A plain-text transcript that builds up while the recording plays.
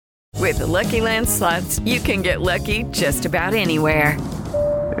With the Lucky Land Slots, you can get lucky just about anywhere.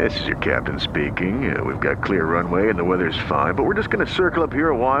 This is your captain speaking. We've got clear runway and the weather's fine, but we're just going to circle up here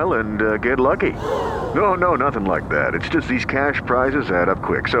a while and get lucky. No, nothing like that. It's just these cash prizes add up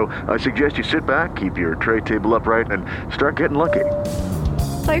quick. So I suggest you sit back, keep your tray table upright, and start getting lucky.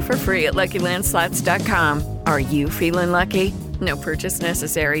 Play for free at LuckyLandSlots.com. Are you feeling lucky? No purchase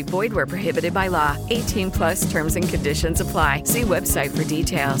necessary. Void where prohibited by law. 18 plus terms and conditions apply. See website for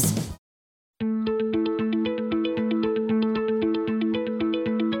details.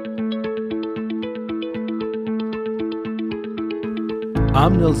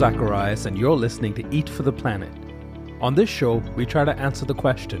 I'm Neil Zacharias, and you're listening to Eat for the Planet. On this show, we try to answer the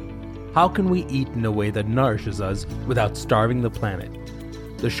question, how can we eat in a way that nourishes us without starving the planet?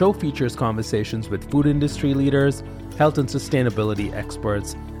 The show features conversations with food industry leaders, health and sustainability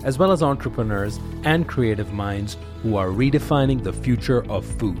experts, as well as entrepreneurs and creative minds who are redefining the future of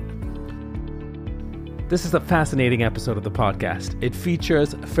food. This is a fascinating episode of the podcast. It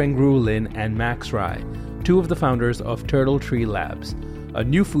features Fengru Lin and Max Rai, two of the founders of Turtle Tree Labs, a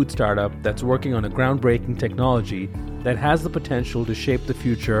new food startup that's working on a groundbreaking technology that has the potential to shape the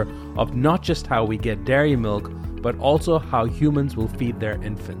future of not just how we get dairy milk, but also how humans will feed their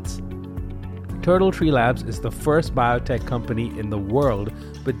infants. Turtle Tree Labs is the first biotech company in the world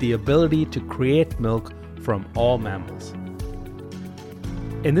with the ability to create milk from all mammals.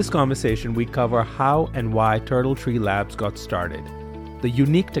 In this conversation, we cover how and why Turtle Tree Labs got started, the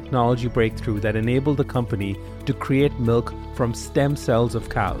unique technology breakthrough that enabled the company to create milk from stem cells of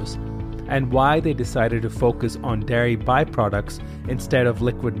cows, and why they decided to focus on dairy byproducts instead of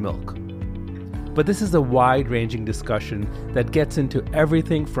liquid milk. But this is a wide-ranging discussion that gets into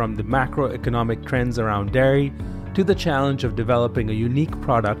everything from the macroeconomic trends around dairy to the challenge of developing a unique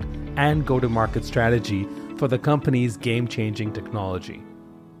product and go-to-market strategy for the company's game-changing technology.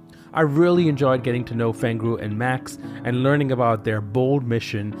 I really enjoyed getting to know Fengru and Max and learning about their bold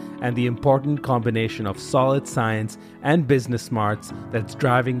mission and the important combination of solid science and business smarts that's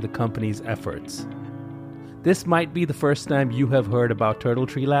driving the company's efforts. This might be the first time you have heard about Turtle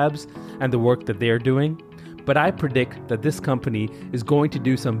Tree Labs and the work that they're doing, but I predict that this company is going to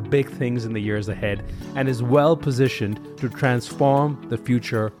do some big things in the years ahead and is well positioned to transform the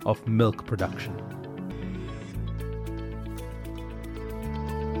future of milk production.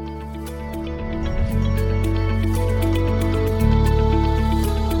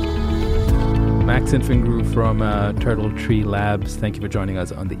 Max and Fengru from Turtle Tree Labs, thank you for joining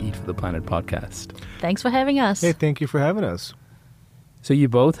us on the Eat for the Planet podcast. Thanks for having us. Hey, thank you for having us. So you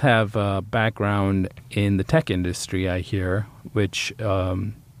both have a background in the tech industry, I hear, which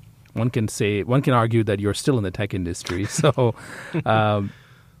one can argue that you're still in the tech industry. So,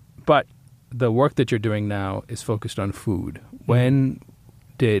 but the work that you're doing now is focused on food. When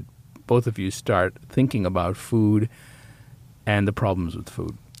did both of you start thinking about food and the problems with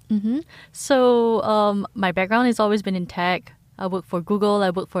food? Mm-hmm. So my background has always been in tech. I work for Google, I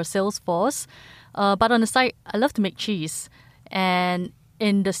work for Salesforce. But on the side, I love to make cheese. And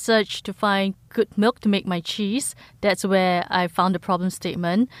in the search to find good milk to make my cheese, that's where I found the problem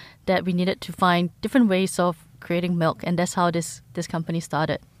statement that we needed to find different ways of creating milk. And that's how this company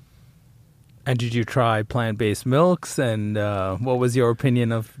started. And did you try plant-based milks? And what was your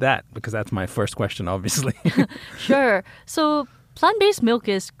opinion of that? Because that's my first question, obviously. Sure. So plant-based milk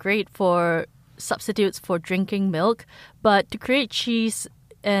is great for substitutes for drinking milk, but to create cheese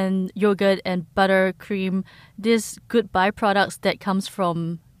and yogurt and butter, cream, these good byproducts that comes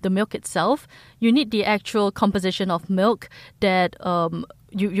from the milk itself, you need the actual composition of milk that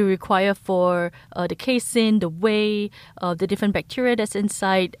you require for the casein, the whey, the different bacteria that's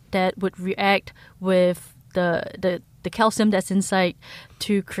inside that would react with the calcium that's inside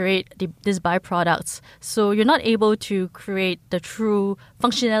to create these byproducts. So you're not able to create the true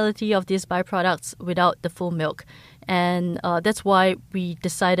functionality of these byproducts without the full milk. And that's why we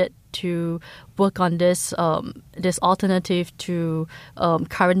decided to work on this alternative to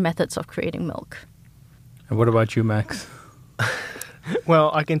current methods of creating milk. And what about you, Max? Well,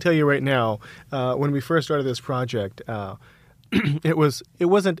 I can tell you right now, when we first started this project, it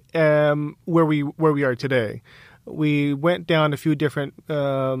wasn't where we are today. We went down a few different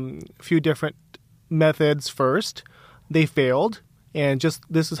methods first. They failed, and just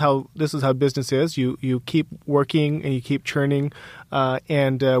this is how business is. You keep working and you keep churning,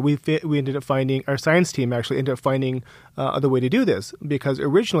 and we ended up finding, our science team actually ended up finding other way to do this, because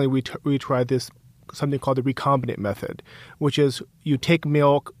originally we tried this something called the recombinant method, which is you take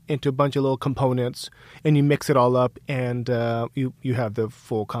milk into a bunch of little components and you mix it all up, and you have the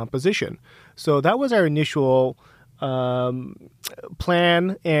full composition. So that was our initial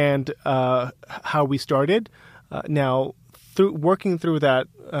plan and how we started. Now, through working through that,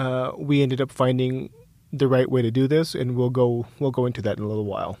 we ended up finding the right way to do this, and we'll go into that in a little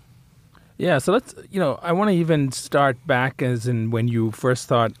while. Yeah, so let's, I want to even start back as in when you first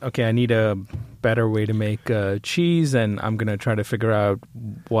thought, okay, I need a better way to make cheese, and I'm going to try to figure out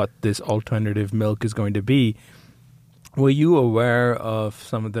what this alternative milk is going to be. Were you aware of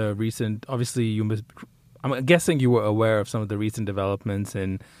some of the recent, obviously I'm guessing you were aware of some of the recent developments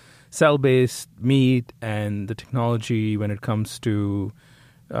in cell-based meat and the technology when it comes to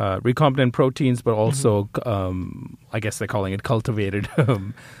recombinant proteins, but also, I guess they're calling it cultivated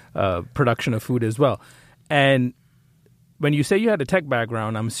production of food as well. And when you say you had a tech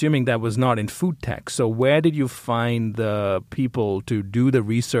background, I'm assuming that was not in food tech. So where did you find the people to do the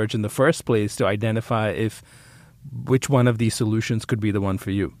research in the first place to identify which one of these solutions could be the one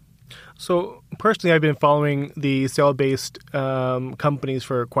for you? So personally, I've been following the cell-based companies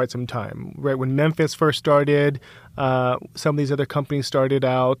for quite some time. Right when Memphis first started, some of these other companies started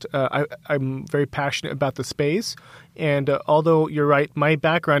out. I'm very passionate about the space. And although you're right, my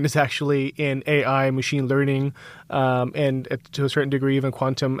background is actually in AI, machine learning, and to a certain degree, even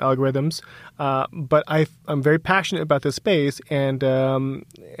quantum algorithms. But I'm very passionate about this space, and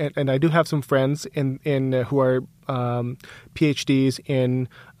I do have some friends in who are PhDs in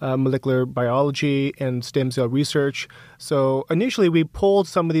molecular biology and stem cell research. So initially, we pulled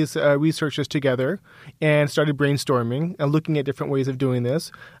some of these researchers together and started brainstorming and looking at different ways of doing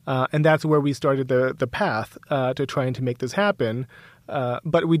this. And that's where we started the path to trying to make this happen.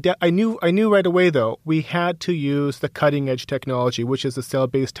 But I knew right away, though, we had to use the cutting edge technology, which is the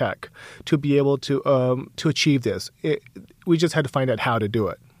cell-based tech, to be able to achieve this. We just had to find out how to do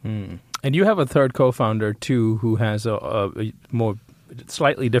it. And you have a third co-founder, too, who has a more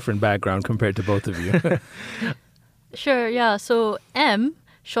slightly different background compared to both of you. Sure, yeah. So M,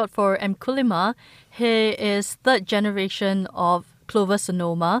 short for M. Kulima, he is third generation of Clover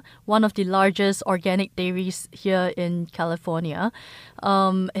Sonoma, one of the largest organic dairies here in California.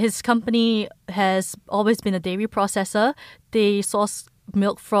 His company has always been a dairy processor. They source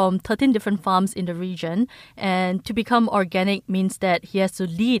milk from 13 different farms in the region. And to become organic means that he has to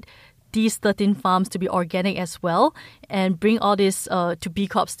lead these 13 farms to be organic as well and bring all this to B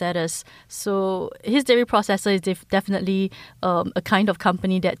Corp status. So his dairy processor is definitely a kind of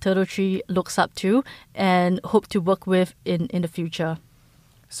company that Turtle Tree looks up to and hope to work with in the future.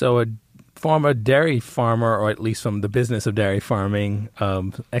 So a former dairy farmer, or at least from the business of dairy farming,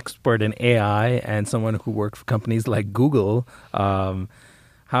 expert in AI, and someone who worked for companies like Google. How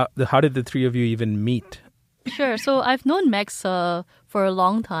did the three of you even meet? Sure. So I've known Max for a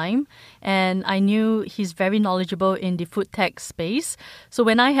long time, and I knew he's very knowledgeable in the food tech space. So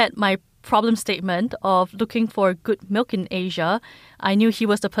when I had my problem statement of looking for good milk in Asia, I knew he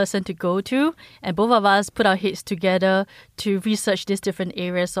was the person to go to, and both of us put our heads together to research these different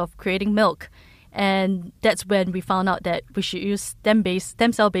areas of creating milk. And that's when we found out that we should use stem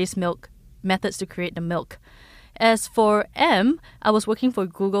cell-based milk methods to create the milk. As for M, I was working for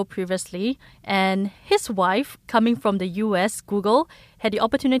Google previously, and his wife, coming from the US, Google, had the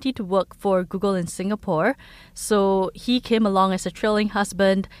opportunity to work for Google in Singapore. So he came along as a trailing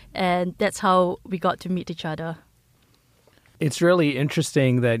husband, and that's how we got to meet each other. It's really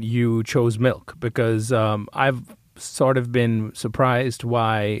interesting that you chose milk, because I've sort of been surprised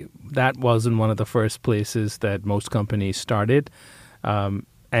why that wasn't one of the first places that most companies started.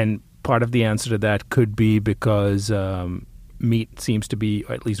 And part of the answer to that could be because meat seems to be,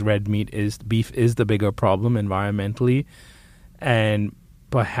 or at least red meat beef is the bigger problem environmentally, and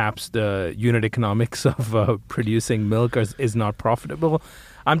perhaps the unit economics of producing milk is not profitable.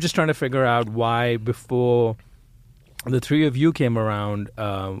 I'm just trying to figure out why before the three of you came around,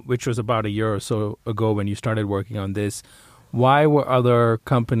 which was about a year or so ago when you started working on this, why were other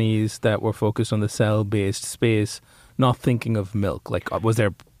companies that were focused on the cell-based space not thinking of milk? Like, was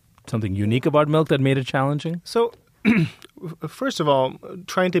there something unique about milk that made it challenging? So, first of all,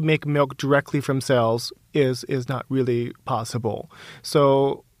 trying to make milk directly from cells is not really possible.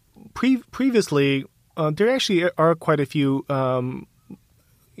 So, previously, there actually are quite a few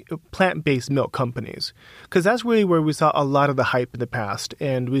plant-based milk companies, because that's really where we saw a lot of the hype in the past,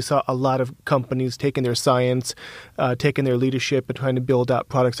 and we saw a lot of companies taking their science, taking their leadership, and trying to build out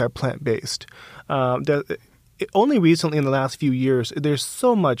products that are plant-based. Only recently, in the last few years, there's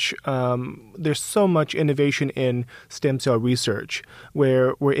so much innovation in stem cell research,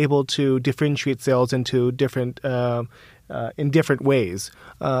 where we're able to differentiate cells into different in different ways,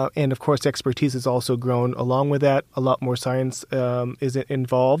 and of course, expertise has also grown along with that. A lot more science is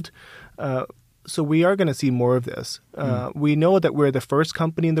involved. So we are going to see more of this. We know that we're the first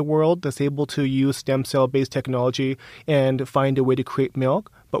company in the world that's able to use stem cell-based technology and find a way to create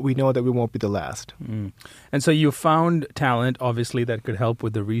milk, but we know that we won't be the last. And so you found talent, obviously, that could help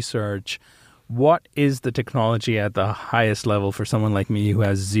with the research. What is the technology at the highest level for someone like me who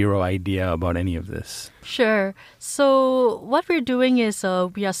has zero idea about any of this? Sure. So what we're doing is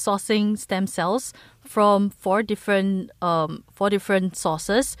we are sourcing stem cells from four different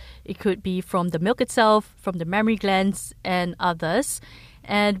sources. It could be from the milk itself, from the mammary glands, and others.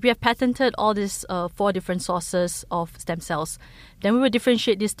 And we have patented all these four different sources of stem cells. Then we will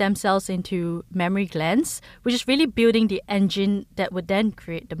differentiate these stem cells into mammary glands, which is really building the engine that would then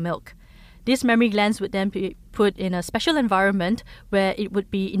create the milk. These mammary glands would then be put in a special environment where it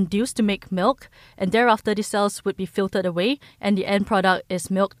would be induced to make milk, and thereafter the cells would be filtered away, and the end product is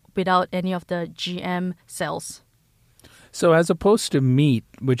milk without any of the GM cells. So as opposed to meat,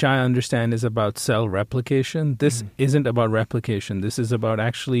 which I understand is about cell replication, this isn't about replication. This is about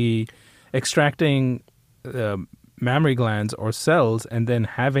actually extracting mammary glands or cells and then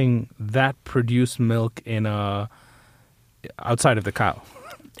having that produce milk in outside of the cow.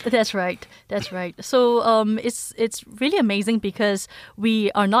 That's right. So it's really amazing because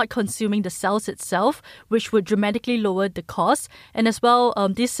we are not consuming the cells itself, which would dramatically lower the cost. And as well,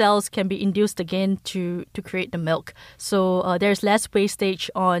 these cells can be induced again to create the milk. So there's less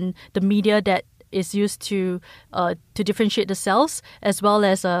wastage on the media that is used to differentiate the cells, as well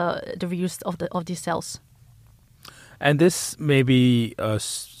as the reuse of these cells. And this may be a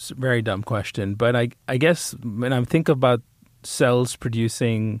very dumb question, but I guess when I think about cells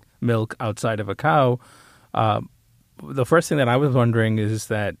producing milk outside of a cow, the first thing that I was wondering is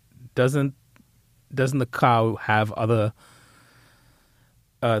that doesn't the cow have other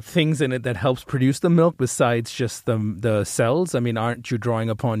things in it that helps produce the milk besides just the cells? I mean, aren't you drawing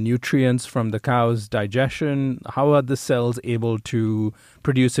upon nutrients from the cow's digestion? How are the cells able to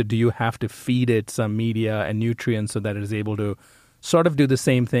produce it? Do you have to feed it some media and nutrients so that it is able to sort of do the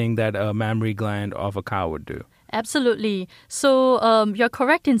same thing that a mammary gland of a cow would do? Absolutely. So you're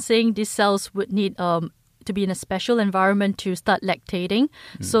correct in saying these cells would need to be in a special environment to start lactating.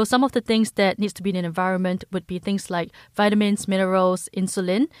 So some of the things that needs to be in an environment would be things like vitamins, minerals,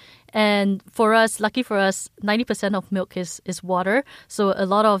 insulin. And for us, lucky for us, 90% of milk is water. So a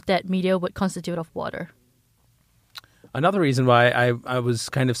lot of that media would constitute of water. Another reason why I was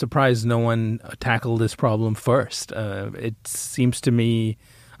kind of surprised no one tackled this problem first. It seems to me,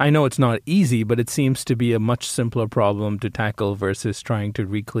 I know it's not easy, but it seems to be a much simpler problem to tackle versus trying to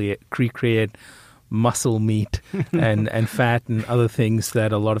recreate muscle meat and fat and other things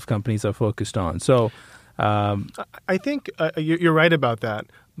that a lot of companies are focused on. So I think you're right about that.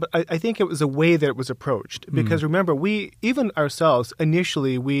 But I think it was a way that it was approached. Because remember, we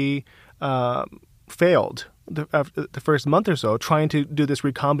initially failed the first month or so trying to do this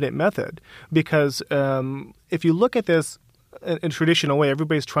recombinant method. Because if you look at this in a traditional way,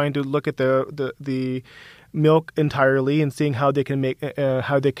 everybody's trying to look at the milk entirely and seeing how they can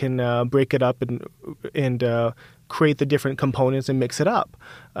break it up and create the different components and mix it up.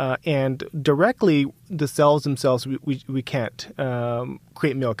 And directly, the cells themselves we can't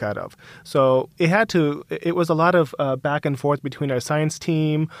create milk out of. So it was a lot of back and forth between our science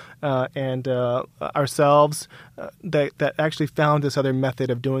team and ourselves that actually found this other method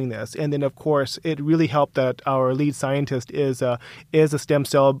of doing this. And then, of course, it really helped that our lead scientist is a stem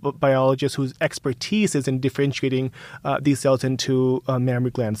cell biologist whose expertise is in differentiating these cells into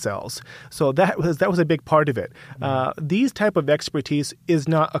mammary gland cells. So that was a big part of it. These type of expertise is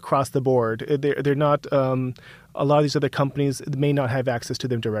not across the board. They're not. A lot of these other companies may not have access to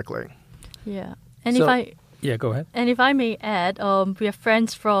them directly. Yeah, and go ahead. And if I may add, we have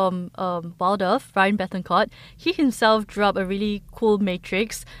friends from Wild Earth, Ryan Bethencourt. He himself drew up a really cool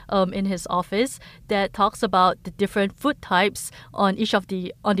matrix in his office that talks about the different food types on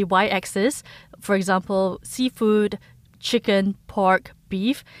the y-axis. For example, seafood, chicken, pork,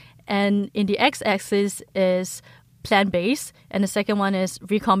 beef, and in the x-axis is plant-based, and the second one is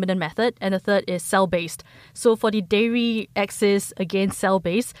recombinant method, and the third is cell-based. So for the dairy axis, again,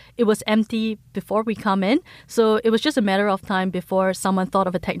 cell-based, it was empty before we come in. So it was just a matter of time before someone thought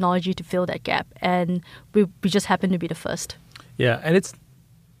of a technology to fill that gap, and we just happened to be the first. Yeah,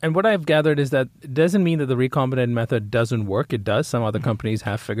 and what I've gathered is that it doesn't mean that the recombinant method doesn't work. It does. Some other companies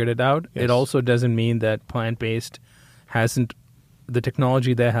have figured it out. Yes. It also doesn't mean that plant-based the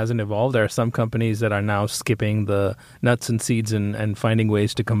technology there hasn't evolved. There are some companies that are now skipping the nuts and seeds and finding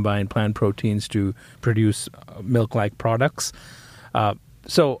ways to combine plant proteins to produce milk-like products.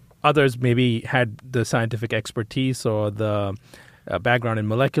 So others maybe had the scientific expertise or the background in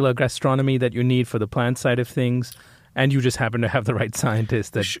molecular gastronomy that you need for the plant side of things, and you just happen to have the right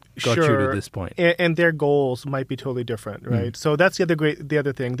scientists that got you to this point. And their goals might be totally different, right? So that's the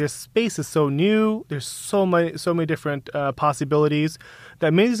other thing. This space is so new. There's so many different possibilities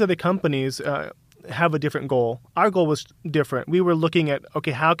that many of these other companies have a different goal. Our goal was different. We were looking at,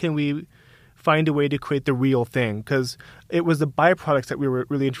 okay, how can we find a way to create the real thing? Because it was the byproducts that we were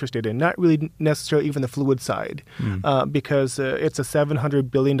really interested in, not really necessarily even the fluid side, because it's a $700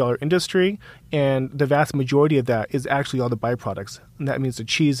 billion industry, and the vast majority of that is actually all the byproducts. And that means the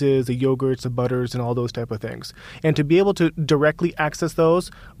cheeses, the yogurts, the butters, and all those type of things. And to be able to directly access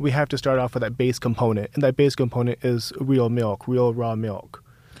those, we have to start off with that base component. And that base component is real milk, real raw milk.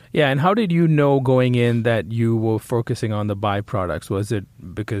 Yeah, and how did you know going in that you were focusing on the byproducts? Was it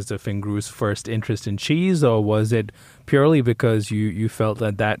because of Fengru's first interest in cheese, or was it purely because you felt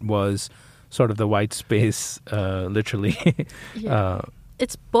that was sort of the white space, literally?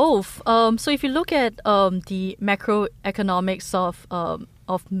 It's both. So if you look at the macroeconomics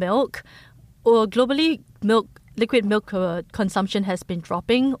of milk, or globally, liquid milk consumption has been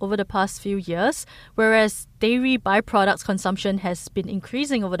dropping over the past few years, whereas dairy byproducts consumption has been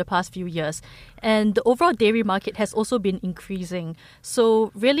increasing over the past few years. And the overall dairy market has also been increasing. So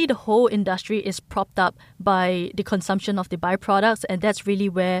really the whole industry is propped up by the consumption of the byproducts, and that's really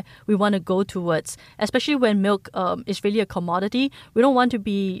where we want to go towards, especially when milk is really a commodity. We don't want to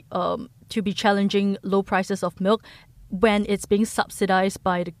be challenging low prices of milk when it's being subsidized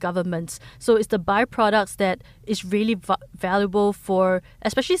by the governments. So it's the byproducts that is really valuable for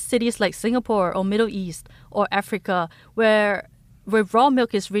especially cities like Singapore or Middle East or Africa, where raw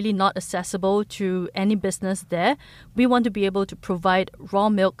milk is really not accessible to any business there. We want to be able to provide raw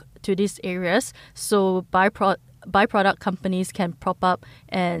milk to these areas so byproduct companies can prop up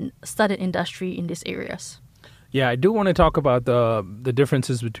and start an industry in these areas. Yeah, I do want to talk about the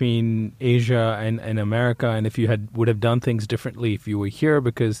differences between Asia and America, and if you would have done things differently if you were here,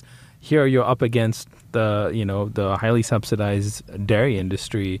 because here you're up against the highly subsidized dairy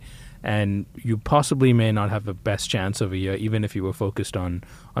industry, and you possibly may not have the best chance over here, even if you were focused on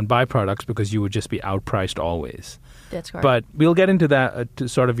byproducts, because you would just be outpriced always. That's correct. But we'll get into that, to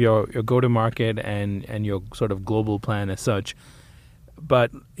sort of your go-to-market and your sort of global plan as such.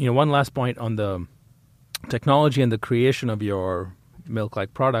 But one last point on the technology and the creation of your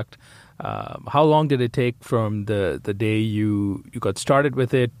milk-like product. How long did it take from the day you got started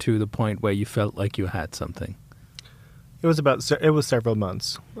with it to the point where you felt like you had something? It was several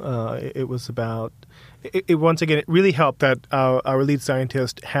months. Once again, it really helped that our lead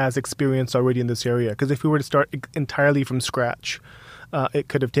scientist has experience already in this area, because if we were to start entirely from scratch, it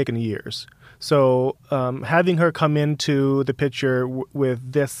could have taken years. So having her come into the picture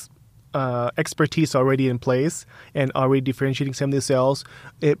with this expertise already in place and already differentiating some of the cells,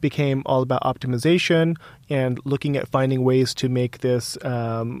 it became all about optimization and looking at finding ways to make this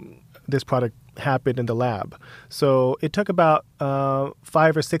product happen in the lab. So it took about 5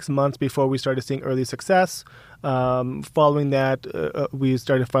 or 6 months before we started seeing early success. Following that, we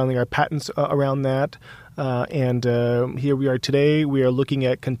started filing our patents around that. And here we are today. We are looking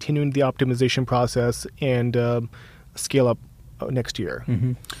at continuing the optimization process and scale up next year.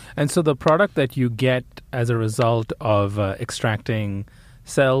 Mm-hmm. And so the product that you get as a result of extracting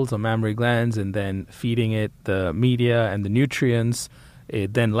cells or mammary glands and then feeding it the media and the nutrients,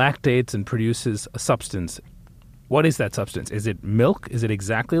 it then lactates and produces a substance. What is that substance? Is it milk? Is it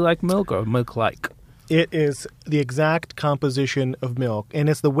exactly like milk or milk-like? It is the exact composition of milk, and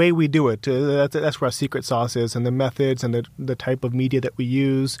it's the way we do it. That's where our secret sauce is, and the methods and the type of media that we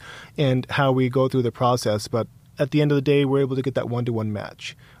use and how we go through the process. But at the end of the day, we're able to get that one-to-one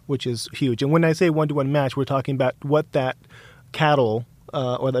match, which is huge. And when I say one-to-one match, we're talking about what that cattle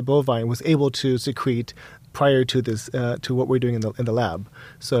or that bovine was able to secrete prior to this, to what we're doing in the lab.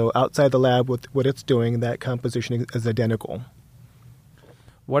 So outside the lab, with what it's doing, that composition is identical.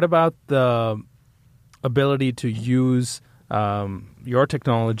 What about the ability to use your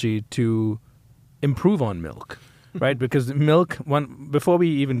technology to improve on milk, right? Because milk, before we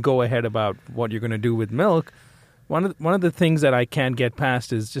even go ahead about what you're going to do with milk, one of the things that I can't get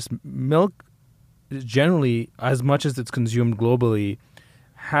past is just milk generally, as much as it's consumed globally,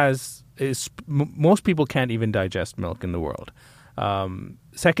 most people can't even digest milk in the world.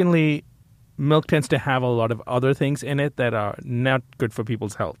 Secondly, milk tends to have a lot of other things in it that are not good for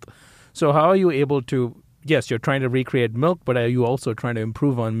people's health. So how are you able to, yes, you're trying to recreate milk, but are you also trying to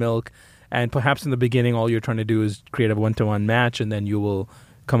improve on milk? And perhaps in the beginning, all you're trying to do is create a one-to-one match, and then you will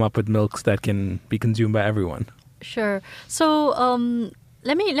come up with milks that can be consumed by everyone. Sure. So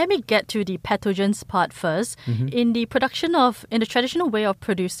Let me get to the pathogens part first. In the traditional way of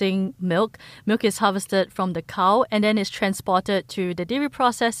producing milk is harvested from the cow and then is transported to the dairy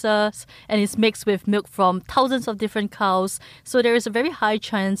processors and is mixed with milk from thousands of different cows. So there is a very high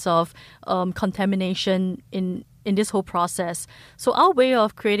chance of contamination in this whole process. So our way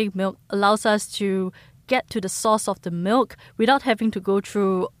of creating milk allows us to get to the source of the milk without having to go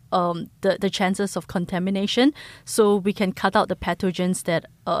through the chances of contamination, so we can cut out the pathogens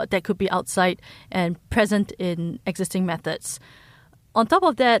that could be outside and present in existing methods. On top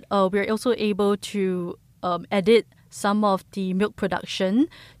of that, we're also able to edit some of the milk production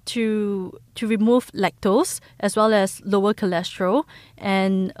to remove lactose as well as lower cholesterol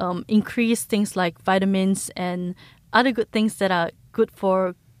and increase things like vitamins and other good things that are good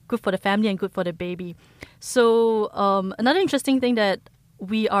for the family and good for the baby. So another interesting thing that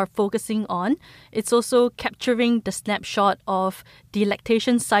we are focusing on, it's also capturing the snapshot of the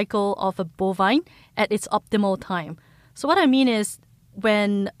lactation cycle of a bovine at its optimal time. So what I mean is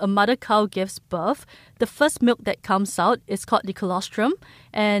when a mother cow gives birth, the first milk that comes out is called the colostrum,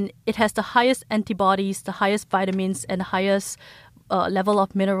 and it has the highest antibodies, the highest vitamins, and the highest level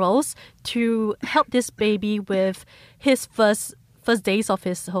of minerals to help this baby with his first days of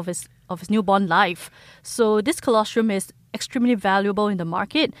his newborn life. So this colostrum is extremely valuable in the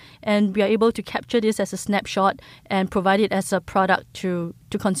market, and we are able to capture this as a snapshot and provide it as a product to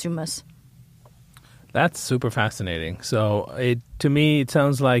consumers. That's super fascinating. So to me, it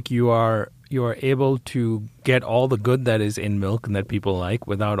sounds like you are able to get all the good that is in milk and that people like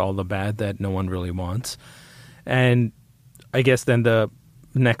without all the bad that no one really wants. And I guess then the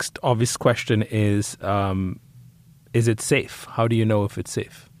next obvious question is it safe? How do you know if it's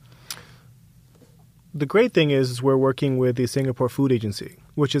safe? The great thing is we're working with the Singapore Food Agency,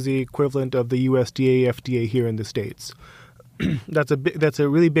 which is the equivalent of the USDA, FDA here in the States. That's a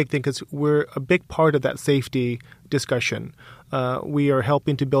really big thing because we're a big part of that safety discussion. We are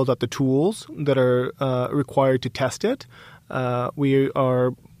helping to build out the tools that are required to test it. We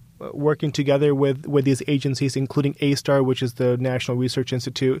are working together with these agencies, including A*STAR, which is the National Research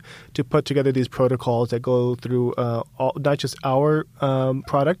Institute, to put together these protocols that go through not just our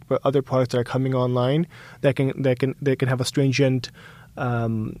product, but other products that are coming online that can have a stringent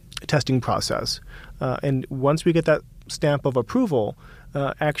testing process. And once we get that stamp of approval,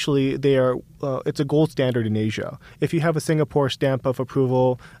 actually it's a gold standard in Asia. If you have a Singapore stamp of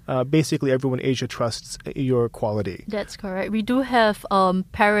approval, basically everyone in Asia trusts your quality. That's correct. We do have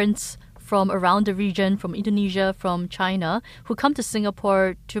parents from around the region, from Indonesia, from China, who come to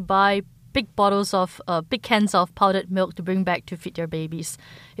Singapore to buy big cans of powdered milk to bring back to feed their babies.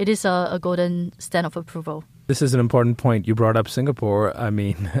 It is a golden stamp of approval. This is an important point. You brought up Singapore. I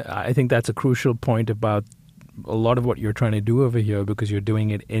mean, I think that's a crucial point about a lot of what you're trying to do over here, because you're doing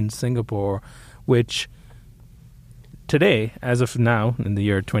it in Singapore, which today, as of now, in the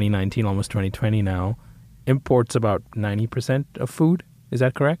year 2019, almost 2020 now, imports about 90% of food. Is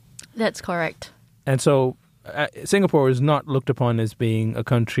that correct? That's correct. And so Singapore is not looked upon as being a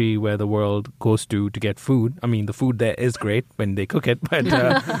country where the world goes to get food. I mean, the food there is great when they cook it, but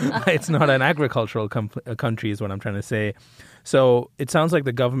it's not an agricultural country is what I'm trying to say. So it sounds like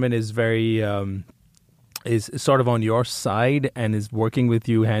the government is very... is sort of on your side and is working with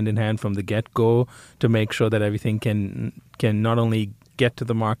you hand in hand from the get-go to make sure that everything can not only get to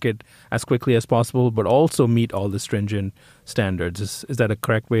the market as quickly as possible, but also meet all the stringent standards. Is that a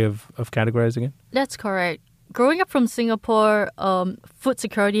correct way of categorizing it? That's correct. Growing up from Singapore, food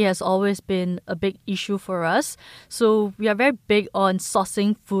security has always been a big issue for us. So we are very big on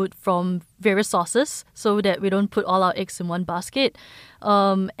sourcing food from various sources so that we don't put all our eggs in one basket.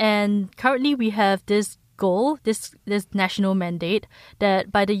 And currently we have this goal, this national mandate,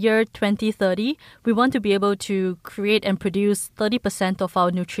 that by the year 2030, we want to be able to create and produce 30% of our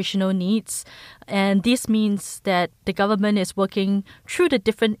nutritional needs. And this means that the government is working through the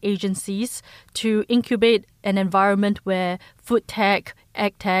different agencies to incubate an environment where food tech,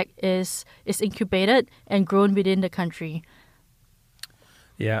 ag tech is incubated and grown within the country.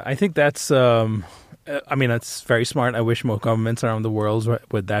 Yeah, I think that's... that's very smart. I wish more governments around the world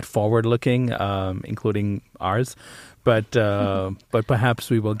were that forward-looking, including ours. But perhaps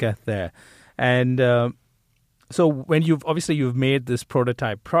we will get there. And so when you've made this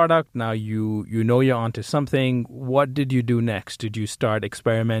prototype product, now you know you're onto something. What did you do next? Did you start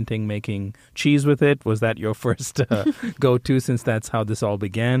experimenting, making cheese with it? Was that your first go-to, since that's how this all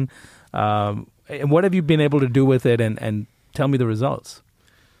began? And what have you been able to do with it? And tell me the results.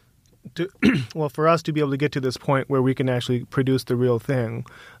 for us to be able to get to this point where we can actually produce the real thing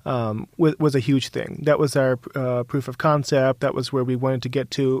was a huge thing. That was our proof of concept. That was where we wanted to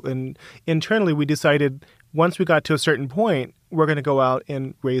get to. And internally, we decided once we got to a certain point, we're going to go out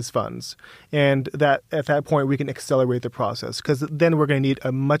and raise funds. And that at that point, we can accelerate the process because then we're going to need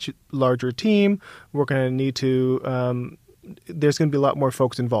a much larger team. We're going to need to there's going to be a lot more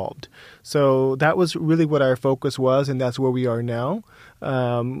folks involved. So that was really what our focus was, and that's where we are now.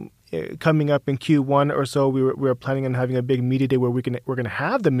 Coming up in Q1 or so, we were planning on having a big media day where we're going to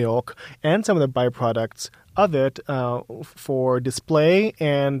have the milk and some of the byproducts of it for display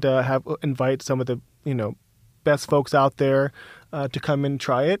and invite some of the best folks out there to come and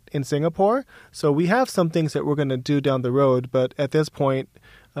try it in Singapore. So we have some things that we're going to do down the road, but at this point,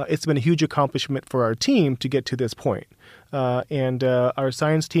 it's been a huge accomplishment for our team to get to this point. And our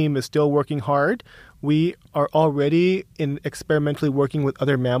science team is still working hard. We are already experimentally working with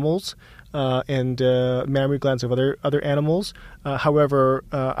other mammals and mammary glands of other animals. However,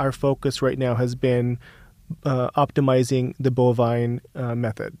 our focus right now has been optimizing the bovine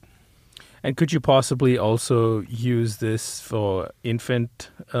method. And could you possibly also use this for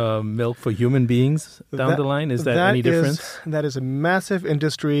infant milk for human beings down the line? Is that any difference? That is a massive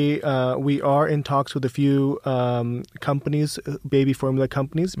industry. We are in talks with a few companies, baby formula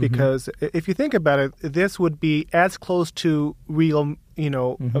companies, because if you think about it, this would be as close to real,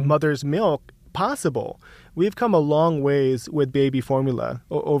 mother's milk possible. We've come a long ways with baby formula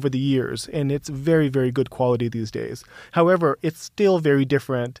over the years, and it's very, very good quality these days. However, it's still very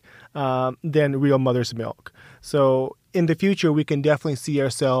different than real mother's milk. So in the future, we can definitely see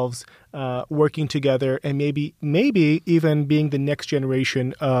ourselves working together and maybe even being the next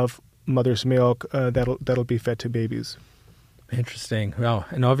generation of mother's milk that'll be fed to babies. Interesting. Wow.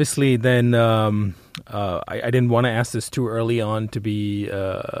 And obviously then I didn't want to ask this too early on to be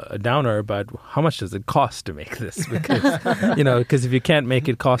a downer, but how much does it cost to make this? Because, because if you can't make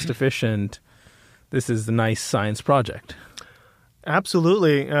it cost efficient, this is a nice science project.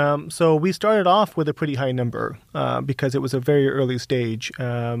 Absolutely. So we started off with a pretty high number because it was a very early stage.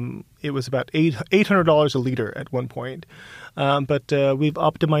 It was about $800 a liter at one point. But we've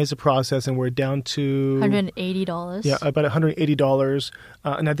optimized the process and we're down to $180. Yeah, about $180.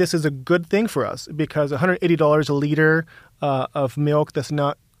 Now, this is a good thing for us because $180 a liter of milk that's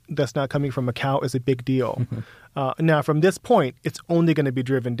not coming from a cow is a big deal. Now, from this point, it's only going to be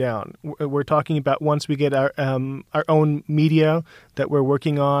driven down. We're talking about once we get our own media that we're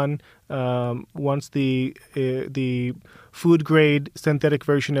working on, once the food grade synthetic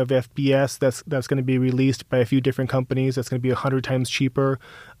version of FBS that's going to be released by a few different companies. That's going to be 100 times cheaper.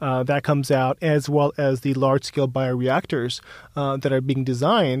 That comes out, as well as the large scale bioreactors that are being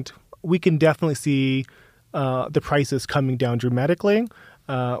designed. We can definitely see the prices coming down dramatically.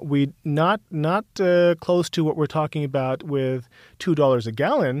 We not close to what we're talking about with $2 a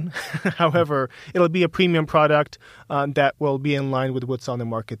gallon. However, it'll be a premium product that will be in line with what's on the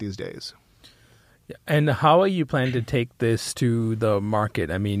market these days. And how are you planning to take this to the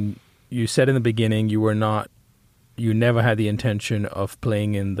market? I mean, you said in the beginning you never had the intention of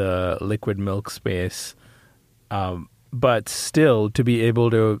playing in the liquid milk space. But still, to be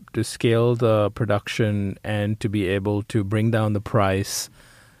able to scale the production and to be able to bring down the price,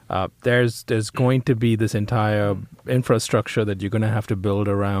 there's going to be this entire infrastructure that you're going to have to build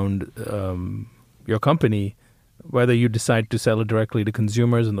around your company, whether you decide to sell it directly to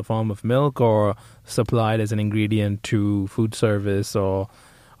consumers in the form of milk or supply it as an ingredient to food service or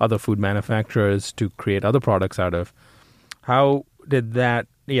other food manufacturers to create other products out of. How did that...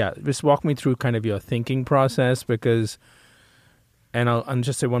 Yeah, just walk me through kind of your thinking process because, and I'll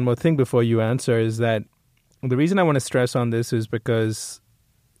just say one more thing before you answer, is that the reason I want to stress on this is because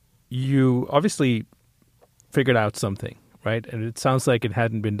you obviously figured out something, right? And it sounds like it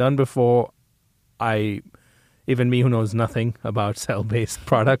hadn't been done before. Even me who knows nothing about cell-based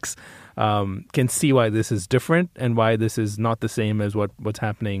products can see why this is different and why this is not the same as what's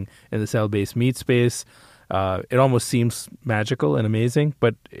happening in the cell-based meat space. It almost seems magical and amazing,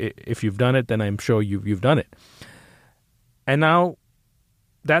 but if you've done it, then I'm sure you've done it. And now,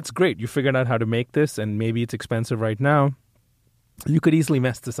 that's great. You figured out how to make this, and maybe it's expensive right now. You could easily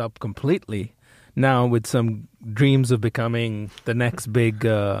mess this up completely now with some dreams of becoming the next big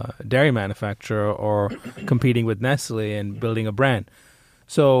dairy manufacturer or competing with Nestle and building a brand.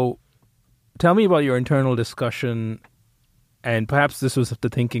 So tell me about your internal discussion. And perhaps this was the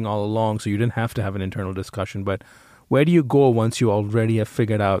thinking all along, so you didn't have to have an internal discussion. But where do you go once you already have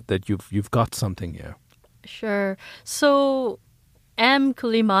figured out that you've got something here? Sure. So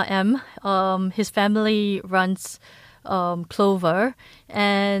Kulima M, his family runs Clover,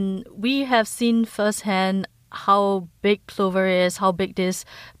 and we have seen firsthand how big Clover is, how big these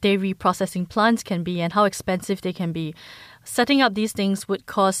dairy processing plants can be, and how expensive they can be. Setting up these things would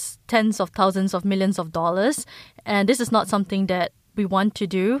cost tens of thousands of millions of dollars, and this is not something that we want to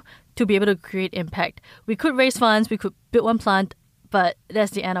do to be able to create impact. We could raise funds, we could build one plant, but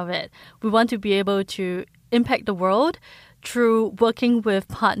that's the end of it. We want to be able to impact the world through working with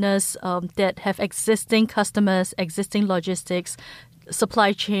partners that have existing customers, existing logistics,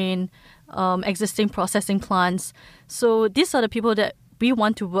 supply chain, existing processing plants. So these are the people that we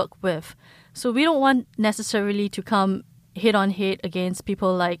want to work with. So we don't want necessarily to come head-on-head against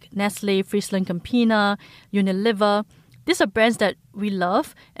people like Nestle, FrieslandCampina, Unilever. These are brands that we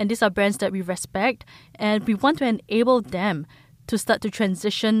love, and these are brands that we respect, and we want to enable them to start to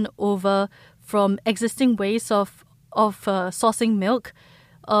transition over from existing ways of sourcing milk,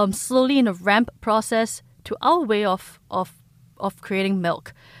 slowly in a ramp process to our way of creating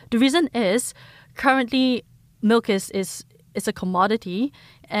milk. The reason is currently milk is a commodity,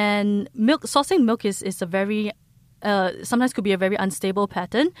 and sourcing milk is a very sometimes could be a very unstable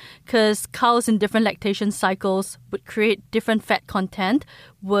pattern, because cows in different lactation cycles would create different fat content,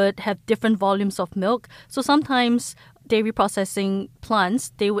 would have different volumes of milk. So sometimes dairy processing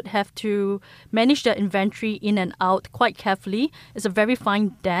plants, they would have to manage their inventory in and out quite carefully. It's a very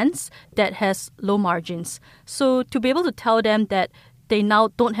fine dance that has low margins. So to be able to tell them that they now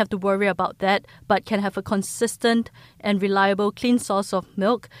don't have to worry about that, but can have a consistent and reliable, clean source of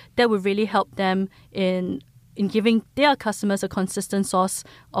milk, that would really help them in giving their customers a consistent source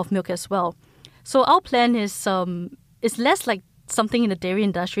of milk as well. So our plan is less like something in the dairy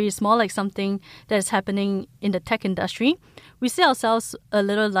industry. It's more like something that is happening in the tech industry. We see ourselves a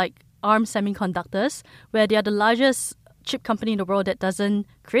little like ARM Semiconductors, where they are the largest chip company in the world that doesn't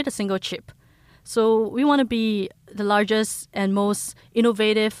create a single chip. So we want to be the largest and most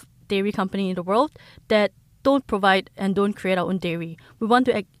innovative dairy company in the world that don't provide and don't create our own dairy. We want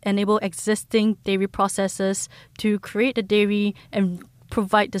to enable existing dairy processors to create the dairy and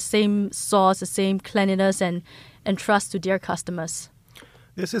provide the same source, the same cleanliness and trust to their customers.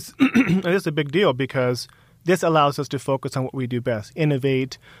 This is a big deal because this allows us to focus on what we do best: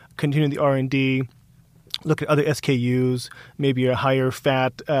 innovate, continue the R&D, look at other SKUs, maybe a higher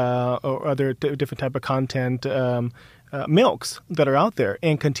fat or other different type of content milks that are out there,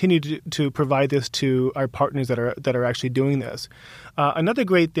 and continue to provide this to our partners that are actually doing this. Another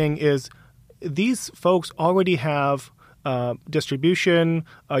great thing is these folks already have distribution,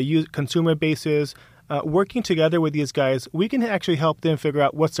 consumer bases. Working together with these guys, we can actually help them figure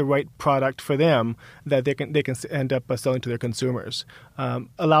out what's the right product for them that they can end up selling to their consumers.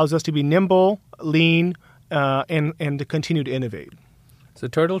 Allows us to be nimble, lean, and to continue to innovate. So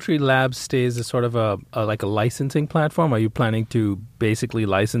Turtle Tree Labs stays as sort of a licensing platform. Are you planning to basically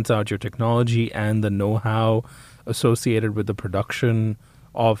license out your technology and the know-how associated with the production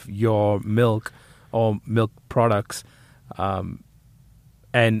of your milk or milk products?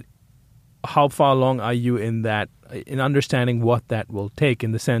 And how far along are you in understanding what that will take,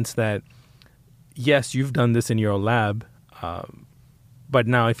 in the sense that, yes, you've done this in your lab, but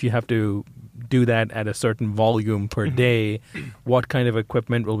now if you have to do that at a certain volume per day, what kind of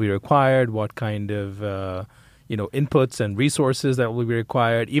equipment will be required? What kind of inputs and resources that will be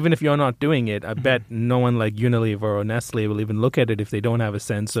required? Even if you're not doing it, I bet no one like Unilever or Nestle will even look at it if they don't have a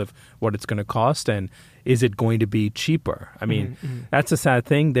sense of what it's going to cost and is it going to be cheaper. I mean, that's a sad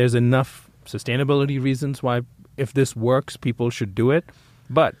thing. There's enough sustainability reasons why, if this works, people should do it,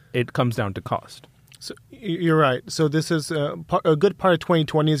 but it comes down to cost. So you're right. So this is a good part of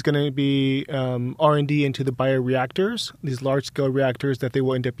 2020 is going to be R&D into the bioreactors, these large-scale reactors that they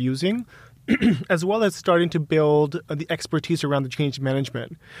will end up using, as well as starting to build the expertise around the change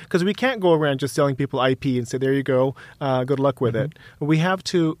management. Because we can't go around just selling people IP and say, there you go, good luck with it. We have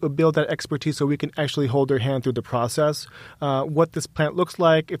to build that expertise so we can actually hold their hand through the process, what this plant looks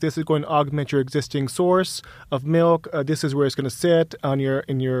like, if this is going to augment your existing source of milk, this is where it's going to sit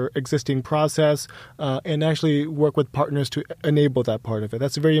in your existing process, and actually work with partners to enable that part of it.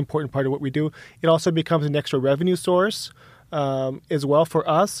 That's a very important part of what we do. It also becomes an extra revenue source as well for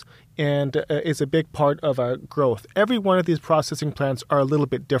us, and is a big part of our growth. Every one of these processing plants are a little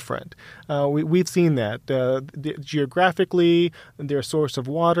bit different. We've seen that. Geographically, their source of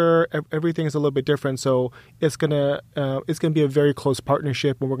water, everything is a little bit different. So it's gonna be a very close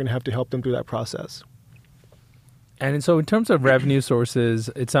partnership, and we're going to have to help them through that process. And so in terms of revenue sources,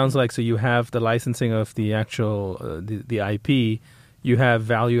 it sounds like, so you have the licensing of the actual the IP, you have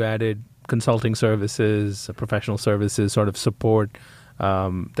value-added consulting services, professional services, sort of support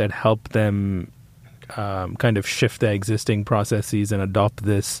that help them kind of shift their existing processes and adopt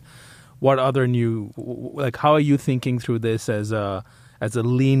this, what other new, like, how are you thinking through this as a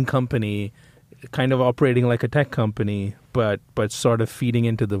lean company, kind of operating like a tech company, but sort of feeding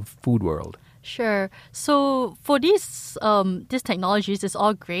into the food world? Sure. So for these technologies, it's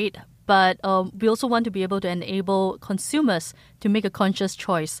all great, but we also want to be able to enable consumers to make a conscious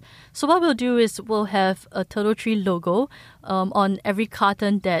choice. So what we'll do is we'll have a Turtle Tree logo on every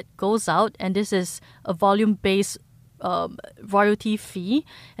carton that goes out, and this is a volume-based royalty fee,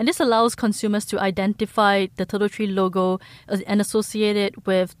 and this allows consumers to identify the Turtle Tree logo and associate it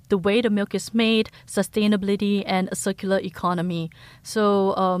with the way the milk is made, sustainability, and a circular economy.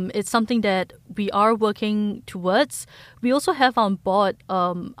 So it's something that we are working towards. We also have on board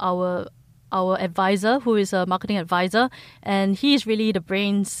our advisor, who is a marketing advisor, and he is really the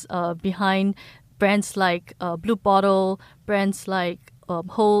brains behind brands like Blue Bottle, brands like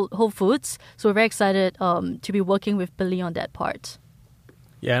Whole Foods. So we're very excited to be working with Billy on that part.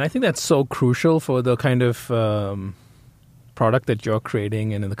 Yeah, and I think that's so crucial for the kind of product that you're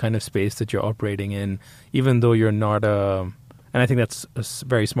creating and in the kind of space that you're operating in, even though you're not and I think that's a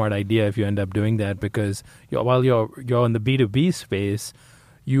very smart idea if you end up doing that, because while you're in the B2B space,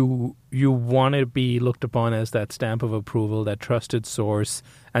 you want to be looked upon as that stamp of approval, that trusted source.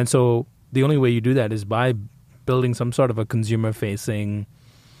 And so the only way you do that is by building some sort of a consumer-facing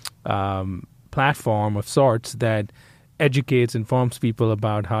platform of sorts that educates, informs people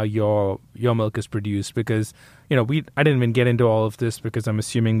about how your milk is produced. Because I didn't even get into all of this because I'm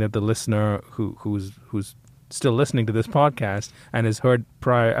assuming that the listener who's still listening to this podcast and has heard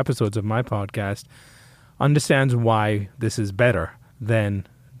prior episodes of my podcast understands why this is better than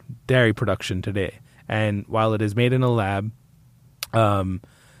dairy production today. And while it is made in a lab,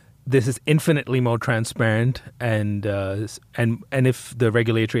 this is infinitely more transparent, and if the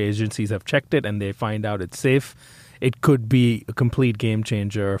regulatory agencies have checked it and they find out it's safe, it could be a complete game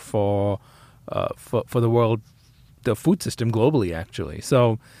changer for the world, the food system globally, actually.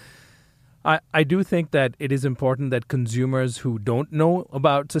 So I do think that it is important that consumers who don't know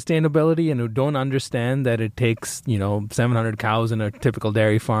about sustainability and who don't understand that it takes 700 cows in a typical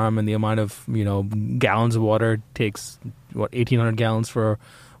dairy farm, and the amount of gallons of water takes 1,800 gallons for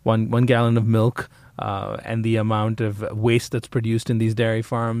one gallon of milk, and the amount of waste that's produced in these dairy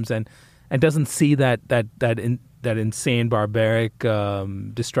farms, and doesn't see that insane, barbaric,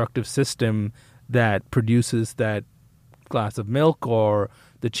 destructive system that produces that glass of milk or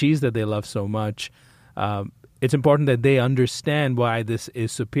the cheese that they love so much. It's important that they understand why this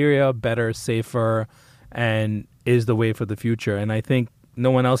is superior, better, safer, and is the way for the future. And I think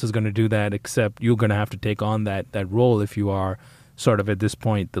no one else is going to do that except you're going to have to take on that role if you are sort of at this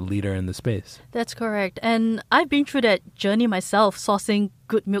point the leader in the space. That's correct. And I've been through that journey myself, sourcing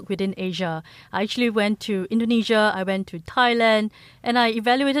good milk within Asia. I actually went to Indonesia, I went to Thailand, and I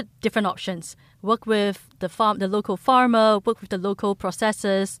evaluated different options. Work with the local farmer, work with the local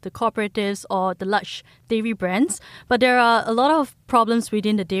processors, the cooperatives, or the large dairy brands. But there are a lot of problems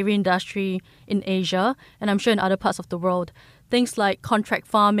within the dairy industry in Asia, and I'm sure in other parts of the world. Things like contract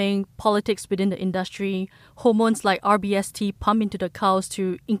farming, politics within the industry, hormones like RBST pumped into the cows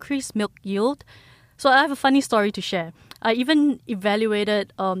to increase milk yield. So I have a funny story to share. I even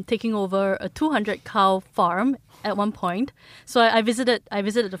evaluated taking over a 200-cow farm at one point. So I visited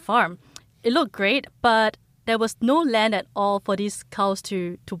the farm. It looked great, but there was no land at all for these cows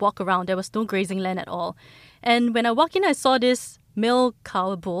to walk around. There was no grazing land at all. And when I walked in, I saw this male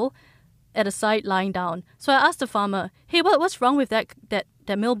cow bull at the side lying down. So I asked the farmer, hey, what's wrong with that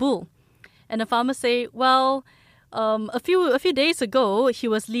male bull? And the farmer say, well, a few days ago, he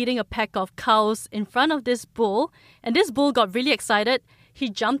was leading a pack of cows in front of this bull, and this bull got really excited. He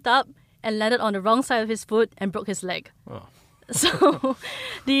jumped up and landed on the wrong side of his foot and broke his leg. Oh. So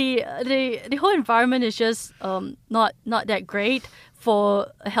the whole environment is just not that great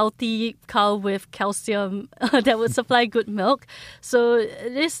for a healthy cow with calcium that would supply good milk. So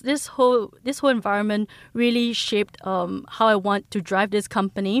this whole environment really shaped how I want to drive this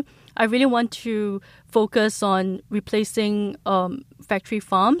company. I really want to focus on replacing factory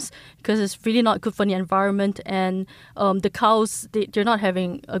farms because it's really not good for the environment, and the cows they're not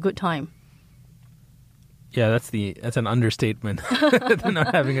having a good time. Yeah, that's an understatement. They're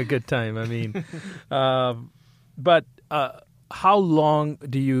not having a good time. I mean, but how long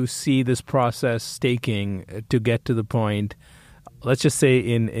do you see this process taking to get to the point? Let's just say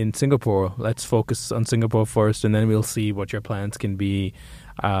in Singapore. Let's focus on Singapore first, and then we'll see what your plans can be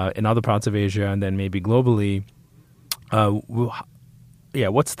in other parts of Asia, and then maybe globally.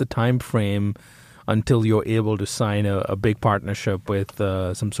 What's the time frame until you're able to sign a big partnership with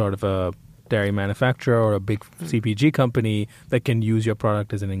some sort of a dairy manufacturer or a big CPG company that can use your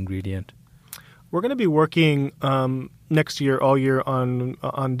product as an ingredient? We're going to be working next year, all year,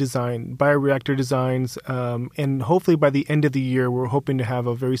 on design, bioreactor designs, and hopefully by the end of the year, we're hoping to have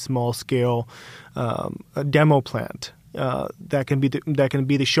a very small scale demo plant. That can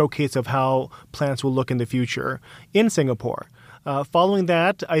be the showcase of how plants will look in the future in Singapore. Following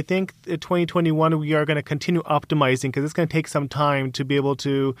that, I think in 2021 we are going to continue optimizing because it's going to take some time to be able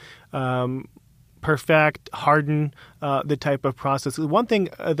to perfect, harden the type of process. One thing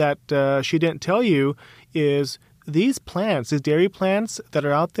that she didn't tell you is these plants, these dairy plants that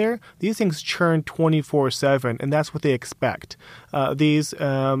are out there, these things churn 24/7, and that's what they expect. These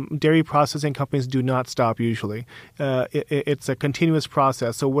dairy processing companies do not stop usually. It's a continuous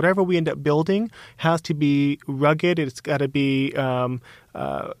process. So whatever we end up building has to be rugged. It's got to be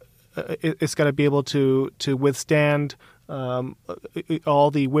able to withstand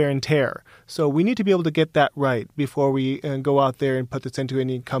all the wear and tear. So we need to be able to get that right before we go out there and put this into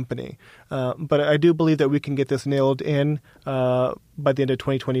any company. But I do believe that we can get this nailed in by the end of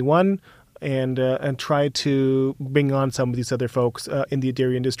 2021 and try to bring on some of these other folks in the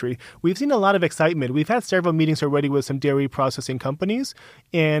dairy industry. We've seen a lot of excitement. We've had several meetings already with some dairy processing companies,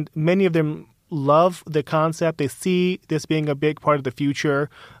 and many of them love the concept. They see this being a big part of the future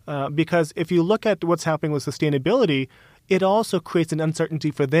because if you look at what's happening with sustainability, it also creates an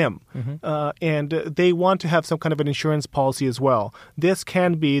uncertainty for them. And they want to have some kind of an insurance policy as well. This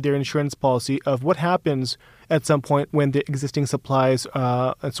can be their insurance policy of what happens at some point when the existing supplies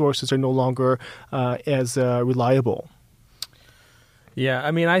and sources are no longer as reliable. Yeah,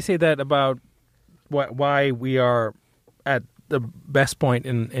 I mean, I say that about why we are at the best point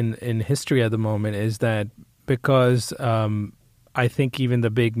in history at the moment is that because I think even the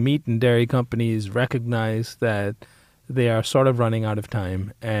big meat and dairy companies recognize that they are sort of running out of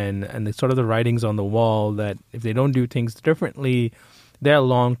time, and it's sort of the writings on the wall that if they don't do things differently, their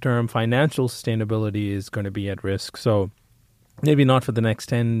long-term financial sustainability is going to be at risk. So maybe not for the next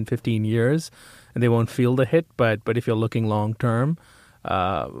 10, 15 years, and they won't feel the hit, but if you're looking long-term,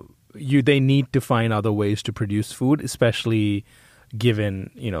 they need to find other ways to produce food, especially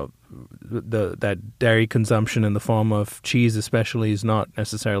given, that dairy consumption in the form of cheese especially is not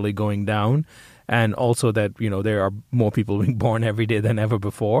necessarily going down. And also that, there are more people being born every day than ever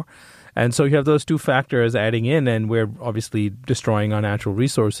before. And so you have those two factors adding in, and we're obviously destroying our natural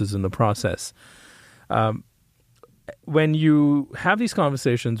resources in the process. When you have these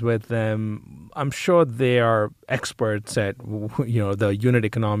conversations with them, I'm sure they are experts at, the unit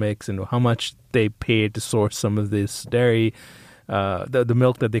economics and how much they pay to source some of this dairy, the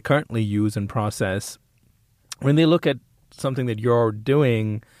milk that they currently use and process. When they look at something that you're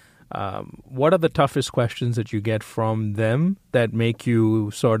doing, what are the toughest questions that you get from them that make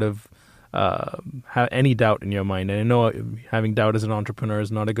you sort of have any doubt in your mind? And I know having doubt as an entrepreneur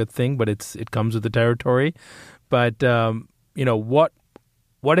is not a good thing, but it comes with the territory. But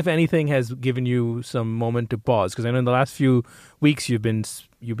what if anything has given you some moment to pause? Because I know in the last few weeks you've been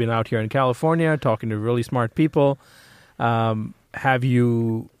out here in California talking to really smart people. Have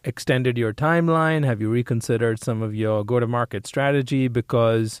you extended your timeline? Have you reconsidered some of your go-to-market strategy?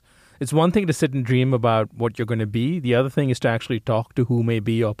 Because it's one thing to sit and dream about what you're going to be. The other thing is to actually talk to who may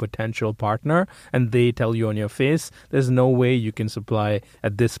be your potential partner, and they tell you on your face, there's no way you can supply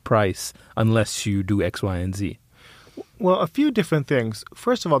at this price unless you do X, Y, and Z. Well, a few different things.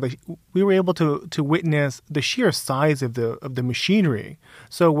 First of all, we were able to witness the sheer size of the machinery.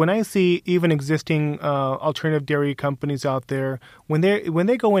 So when I see even existing alternative dairy companies out there, when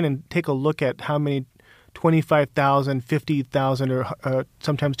they go in and take a look at how many 25,000, 50,000, or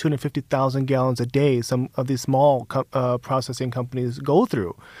sometimes 250,000 gallons a day some of these small processing companies go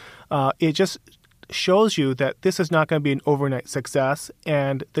through, it just shows you that this is not going to be an overnight success,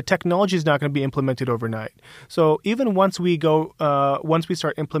 and the technology is not going to be implemented overnight. So even once we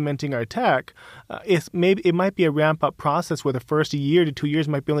start implementing our tech, it might be a ramp-up process where the first year to 2 years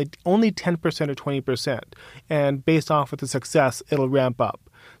might be only 10% or 20%, and based off of the success, it'll ramp up.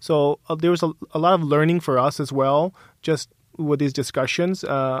 So there was a lot of learning for us as well, just with these discussions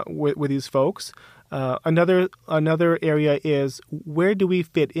with these folks. Another area is, where do we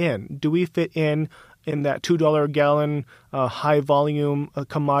fit in? Do we fit in that $2 a gallon high volume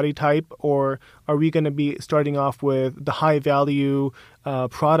commodity type, or are we going to be starting off with the high value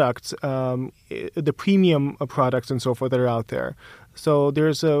products, the premium products and so forth that are out there? So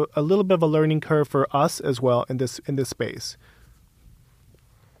there's a little bit of a learning curve for us as well in this space.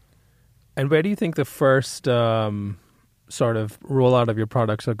 And where do you think the first sort of rollout of your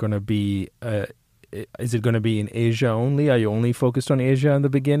products are going to be is it going to be in Asia only? Are you only focused on Asia in the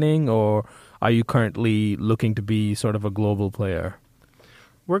beginning, or are you currently looking to be sort of a global player?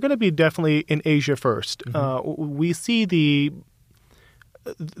 We're going to be definitely in Asia first. We see the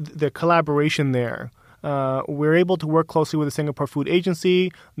collaboration there. We're able to work closely with the Singapore Food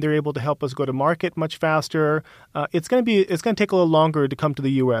Agency. They're able to help us go to market much faster. It's going to take a little longer to come to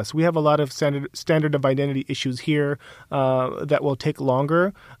the U.S. We have a lot of standard of identity issues here that will take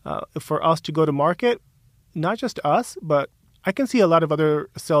longer for us to go to market. Not just us, but I can see a lot of other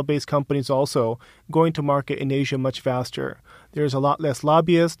cell-based companies also going to market in Asia much faster. There's a lot less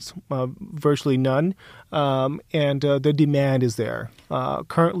lobbyists, virtually none, and the demand is there.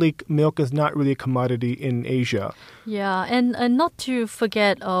 Currently, milk is not really a commodity in Asia. Yeah, and not to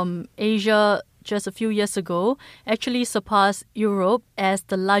forget, Asia just a few years ago actually surpassed Europe as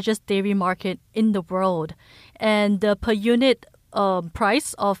the largest dairy market in the world. And the per unit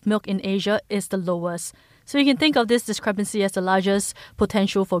price of milk in Asia is the lowest. So you can think of this discrepancy as the largest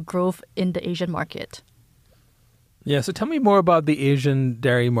potential for growth in the Asian market. Yeah, so tell me more about the Asian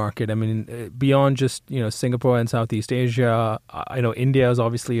dairy market. I mean, beyond just, Singapore and Southeast Asia, I know India is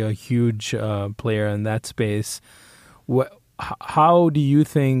obviously a huge player in that space. How do you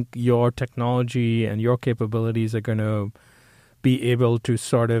think your technology and your capabilities are going to be able to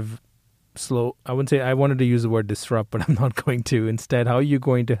sort of I wanted to use the word disrupt, but I'm not going to. Instead, how are you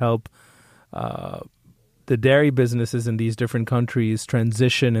going to help the dairy businesses in these different countries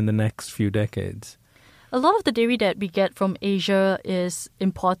transition in the next few decades? A lot of the dairy that we get from Asia is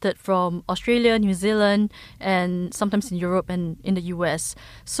imported from Australia, New Zealand, and sometimes in Europe and in the US.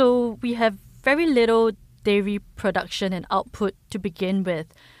 So we have very little dairy production and output to begin with.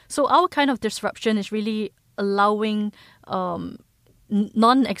 So our kind of disruption is really allowing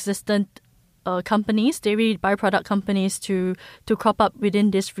non-existent companies, dairy byproduct companies, to crop up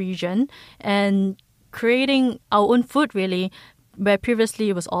within this region and creating our own food, really, where previously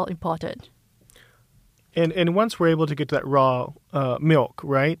it was all imported. And once we're able to get to that raw milk,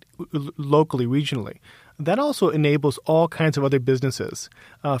 right, locally, regionally, that also enables all kinds of other businesses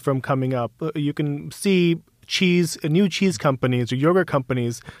from coming up. You can see new cheese companies or yogurt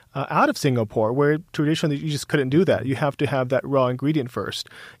companies out of Singapore, where traditionally you just couldn't do that. You have to have that raw ingredient first,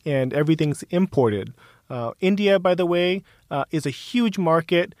 and everything's imported. India, by the way, is a huge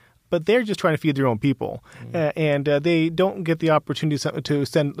market, but they're just trying to feed their own people. And they don't get the opportunity to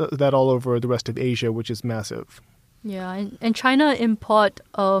send that all over the rest of Asia, which is massive. Yeah, and China import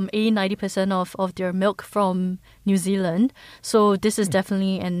 80-90% of their milk from New Zealand. So this is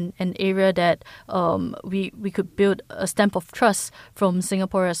definitely an area that we could build a stamp of trust from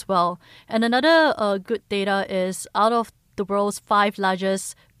Singapore as well. And another good data is out of the world's 5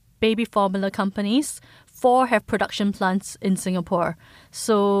 largest baby formula companies, 4 have production plants in Singapore.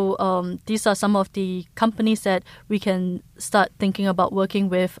 So these are some of the companies that we can start thinking about working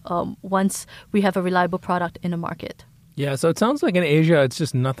with once we have a reliable product in the market. Yeah, so it sounds like in Asia, it's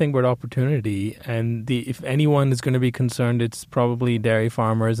just nothing but opportunity. And if anyone is going to be concerned, it's probably dairy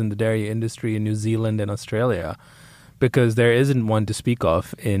farmers and the dairy industry in New Zealand and Australia, because there isn't one to speak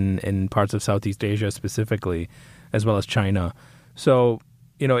of in parts of Southeast Asia specifically, as well as China. So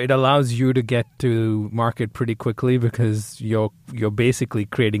it allows you to get to market pretty quickly because you're basically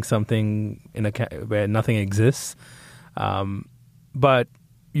creating something where nothing exists. But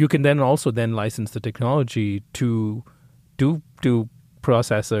you can then also license the technology to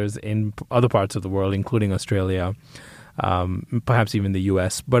processors in other parts of the world, including Australia, perhaps even the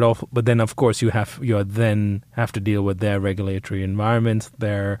US. But then, of course, you then have to deal with their regulatory environments,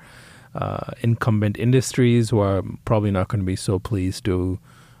 their incumbent industries who are probably not going to be so pleased to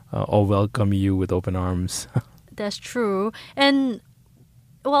or welcome you with open arms. That's true. And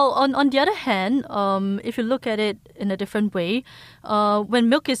well, on the other hand, if you look at it in a different way, when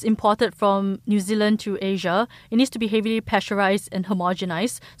milk is imported from New Zealand to Asia, it needs to be heavily pasteurized and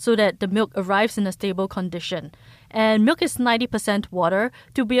homogenized so that the milk arrives in a stable condition. And milk is 90% water.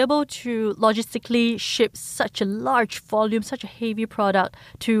 To be able to logistically ship such a large volume, such a heavy product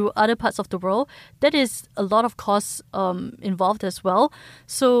to other parts of the world, that is a lot of costs involved as well.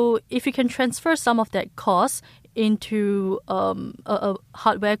 So if you can transfer some of that cost into a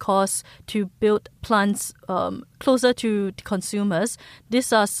hardware cost to build plants closer to the consumers,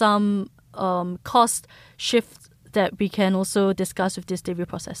 these are some cost shifts that we can also discuss with these dairy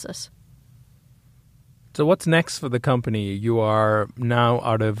processors. So what's next for the company? You are now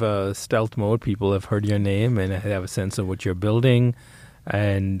out of stealth mode. People have heard your name and have a sense of what you're building,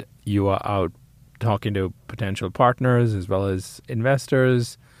 and you are out talking to potential partners as well as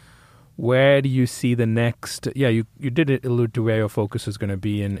investors. where do you see the next? Yeah, you did allude to where your focus is going to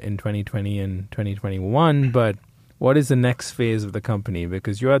be in 2020 and 2021, but what is the next phase of the company?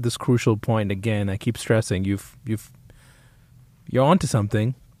 Because you're at this crucial point again. I keep stressing you're onto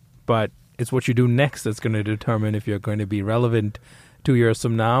something, but it's what you do next that's going to determine if you're going to be relevant 2 years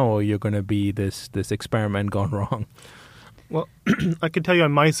from now, or you're going to be this experiment gone wrong. Well, I can tell you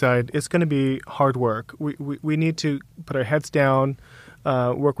on my side, it's going to be hard work. We need to put our heads down,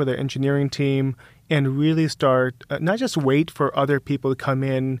 work with our engineering team, and really start, not just wait for other people to come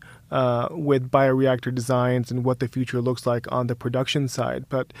in with bioreactor designs and what the future looks like on the production side,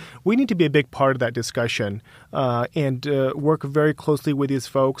 but we need to be a big part of that discussion and work very closely with these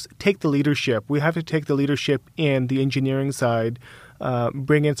folks, take the leadership. We have to take the leadership in the engineering side,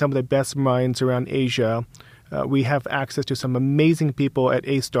 bring in some of the best minds around Asia. We have access to some amazing people at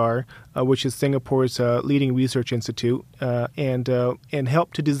A*STAR, which is Singapore's leading research institute, and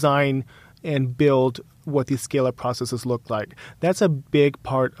help to design and build what these scale-up processes look like. That's a big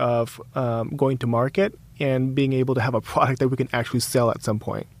part of going to market and being able to have a product that we can actually sell at some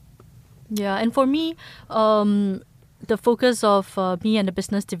point. Yeah, and for me, the focus of me and the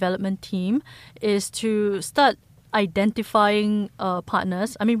business development team is to start identifying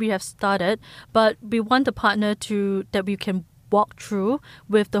partners. I mean, we have started, but we want a partner that we can walk through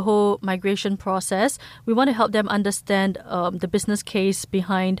with the whole migration process. We want to help them understand the business case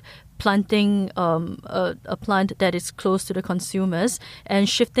behind planting a plant that is close to the consumers and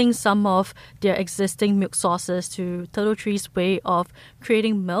shifting some of their existing milk sources to Turtle Tree's way of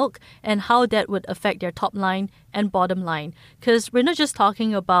creating milk and how that would affect their top line and bottom line. Because we're not just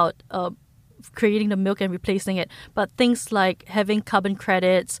talking about creating the milk and replacing it, but things like having carbon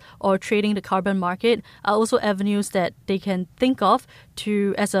credits or trading the carbon market are also avenues that they can think of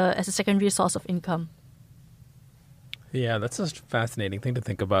as a secondary source of income. Yeah, that's a fascinating thing to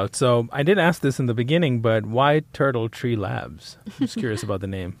think about. So I did ask this in the beginning, but why Turtle Tree Labs? I'm just curious about the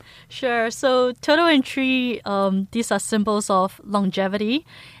name. Sure. So turtle and tree, these are symbols of longevity.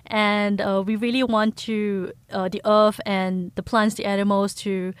 And we really want the earth and the plants, the animals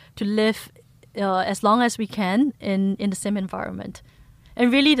to live as long as we can in the same environment.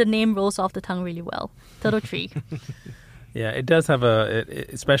 And really the name rolls off the tongue really well. Turtle Tree. Yeah, it does have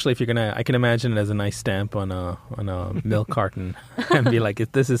especially if you're gonna, I can imagine it as a nice stamp on a milk carton and be like,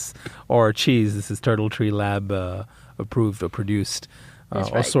 if this is, or cheese, this is Turtle Tree Lab approved or produced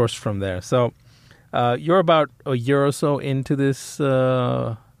or sourced from there. So you're about a year or so into this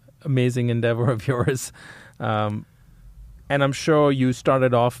amazing endeavor of yours. And I'm sure you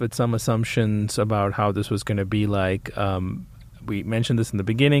started off with some assumptions about how this was going to be like. We mentioned this in the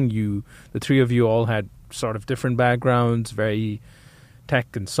beginning. The three of you all had sort of different backgrounds, very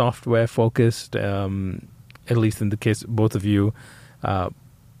tech and software focused, at least in the case of both of you.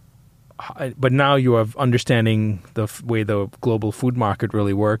 But now you are understanding the way the global food market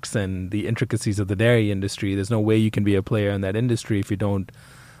really works and the intricacies of the dairy industry. There's no way you can be a player in that industry if you don't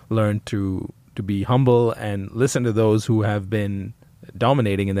learn to be humble and listen to those who have been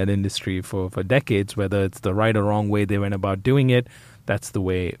dominating in that industry for decades, whether it's the right or wrong way they went about doing it. That's the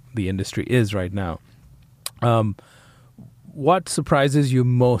way the industry is right now. What surprises you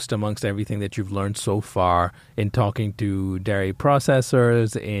most amongst everything that you've learned so far in talking to dairy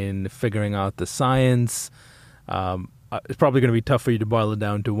processors, in figuring out the science? It's probably going to be tough for you to boil it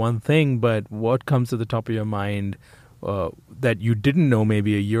down to one thing, but what comes to the top of your mind that you didn't know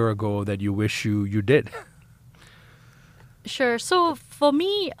maybe a year ago that you wish you did? Sure. So for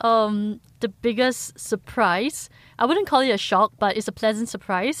me, the biggest surprise, I wouldn't call it a shock, but it's a pleasant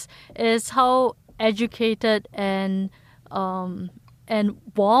surprise, is how educated and warm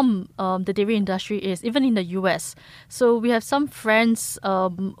the dairy industry is, even in the US. So we have some friends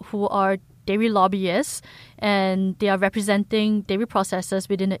who are dairy lobbyists, and they are representing dairy processors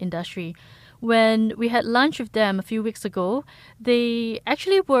within the industry. When we had lunch with them a few weeks ago, they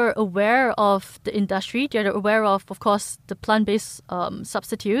actually were aware of the industry. They're aware of course, the plant-based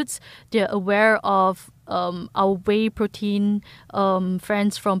substitutes. They're aware of our whey protein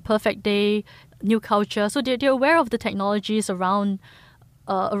friends from Perfect Day, New Culture. So they're aware of the technologies around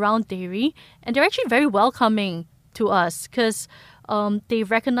dairy, and they're actually very welcoming to us because they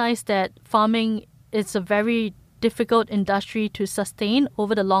recognize that farming is a very difficult industry to sustain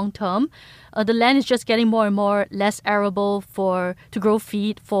over the long term. The land is just getting more and more less arable to grow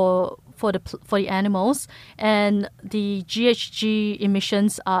feed for the animals, and the GHG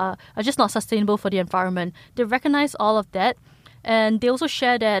emissions are just not sustainable for the environment. They recognize all of that, And they also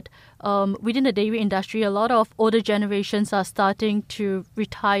share that within the dairy industry, a lot of older generations are starting to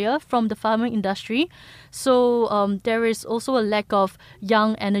retire from the farming industry. So there is also a lack of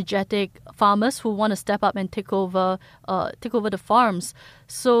young, energetic farmers who want to step up and take over the farms.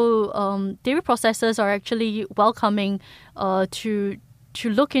 So dairy processors are actually welcoming to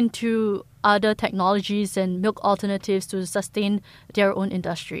look into other technologies and milk alternatives to sustain their own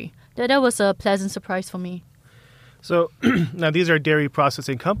industry. That was a pleasant surprise for me. So now these are dairy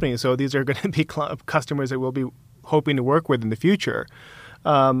processing companies, so these are going to be customers that we'll be hoping to work with in the future.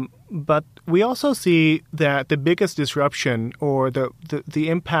 But we also see that the biggest disruption or the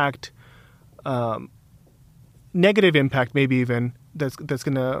impact, negative impact maybe even, that's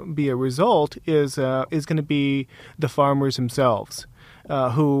going to be a result is going to be the farmers themselves.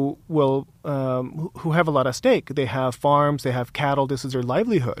 Who have a lot of stake. They have farms, they have cattle. This is their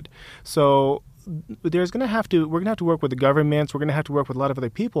livelihood. So we're going to have to work with the governments. We're going to have to work with a lot of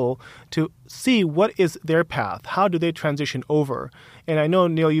other people to see what is their path. How do they transition over? And I know,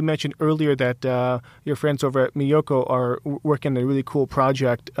 Neil, you mentioned earlier that your friends over at Miyoko are working on a really cool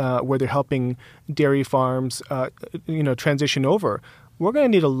project where they're helping dairy farms, transition over. We're going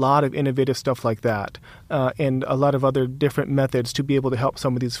to need a lot of innovative stuff like that and a lot of other different methods to be able to help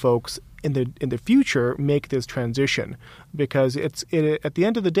some of these folks in the future make this transition, because at the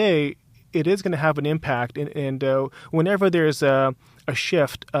end of the day, it is going to have an impact. And whenever there's a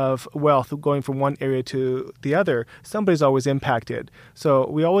shift of wealth going from one area to the other, somebody's always impacted. So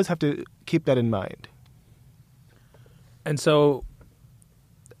we always have to keep that in mind. And so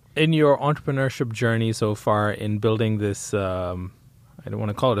in your entrepreneurship journey so far in building this, I don't want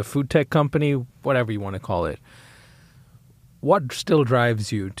to call it a food tech company, whatever you want to call it, what still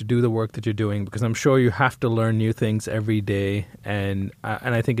drives you to do the work that you're doing? Because I'm sure you have to learn new things every day, and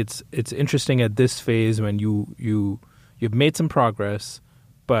I think it's interesting at this phase when you've made some progress,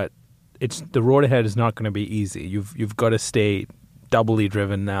 but the road ahead is not going to be easy. You've got to stay doubly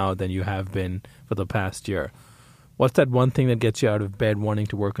driven now than you have been for the past year. What's that one thing that gets you out of bed wanting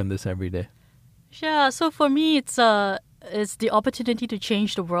to work on this every day? Yeah, so for me, it's the opportunity to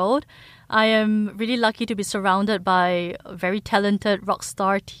change the world. I am really lucky to be surrounded by a very talented rock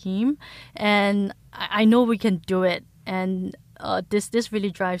star team, and I know we can do it. And this really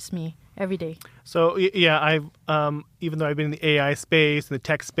drives me every day. So yeah, I've even though I've been in the AI space, in the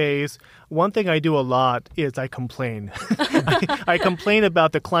tech space, one thing I do a lot is I complain. I complain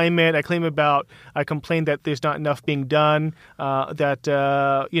about the climate. I complain that there's not enough being done. My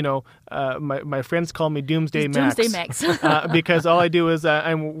friends call me Doomsday Max. Doomsday Max. Because all I do is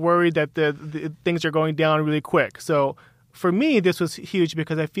I'm worried that the things are going down really quick. So for me, this was huge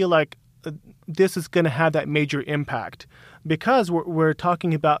because I feel like this is going to have that major impact. Because we're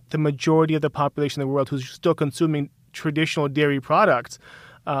talking about the majority of the population in the world who's still consuming traditional dairy products,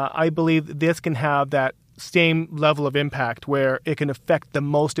 I believe this can have that same level of impact where it can affect the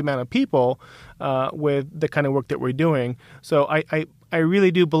most amount of people with the kind of work that we're doing. So I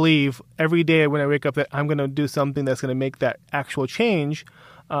really do believe every day when I wake up that I'm going to do something that's going to make that actual change.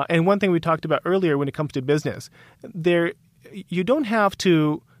 And one thing we talked about earlier when it comes to business, you don't have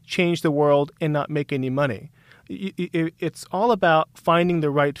to change the world and not make any money. It's all about finding the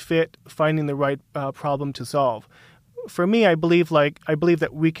right fit, finding the right problem to solve. For me, I believe that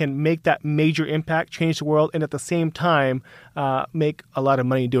we can make that major impact, change the world, and at the same time make a lot of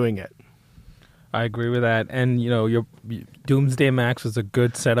money doing it. I agree with that. And, your Doomsday Max was a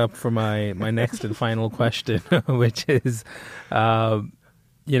good setup for my next and final question, which is, and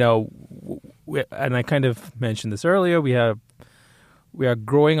I kind of mentioned this earlier, we are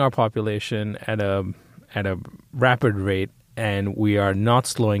growing our population at a rapid rate, and we are not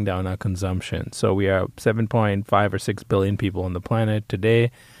slowing down our consumption. So we are 7.5 or 6 billion people on the planet today,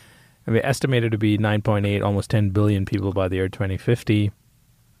 and we're estimated to be 9.8, almost 10 billion people by the year 2050.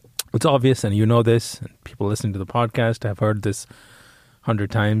 It's obvious, and you know this, and people listening to the podcast have heard this 100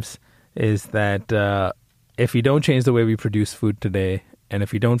 times, is that if we don't change the way we produce food today, and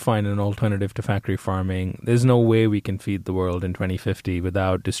if we don't find an alternative to factory farming, there's no way we can feed the world in 2050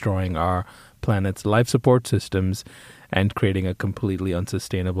 without destroying our planet's life support systems and creating a completely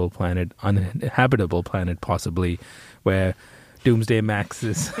unsustainable planet, uninhabitable planet possibly, where Doomsday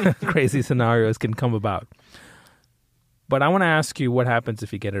Max's crazy scenarios can come about. But I want to ask you what happens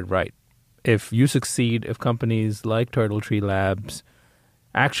if you get it right. If you succeed, if companies like Turtle Tree Labs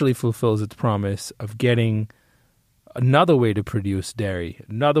actually fulfills its promise of getting another way to produce dairy,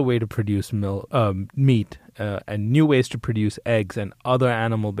 another way to produce meat, and new ways to produce eggs and other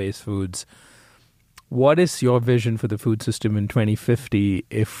animal-based foods. What is your vision for the food system in 2050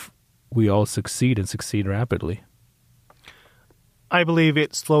 if we all succeed and succeed rapidly? I believe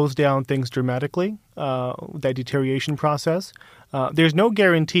it slows down things dramatically, that deterioration process. There's no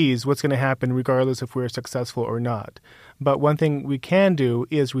guarantees what's going to happen regardless if we're successful or not. But one thing we can do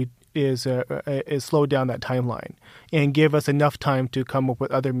is slow down that timeline and give us enough time to come up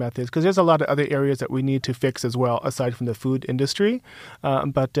with other methods, because there's a lot of other areas that we need to fix as well aside from the food industry.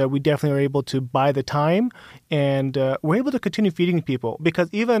 But we definitely are able to buy the time, and we're able to continue feeding people, because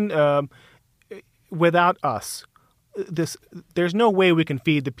even without us, there's no way we can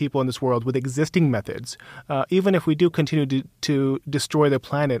feed the people in this world with existing methods. Even if we do continue to destroy the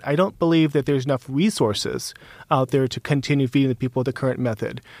planet, I don't believe that there's enough resources out there to continue feeding the people with the current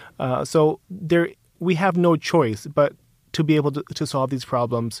method. So we have no choice but to be able to solve these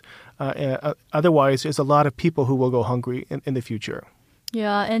problems. Otherwise, there's a lot of people who will go hungry in the future.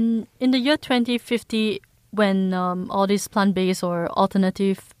 Yeah, and in the year 2050, when all these plant-based or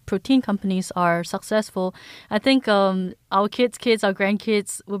alternative protein companies are successful, I think our kids, our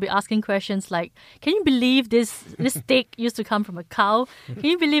grandkids will be asking questions like, can you believe this steak used to come from a cow? Can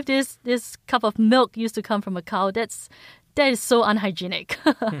you believe this cup of milk used to come from a cow? That is so unhygienic.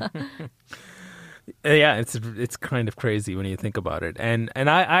 Yeah, it's kind of crazy when you think about it. And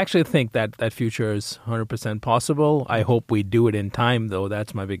I actually think that future is 100% possible. I hope we do it in time, though.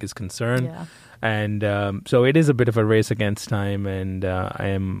 That's my biggest concern. Yeah. And so it is a bit of a race against time, and I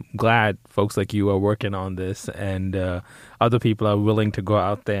am glad folks like you are working on this, and other people are willing to go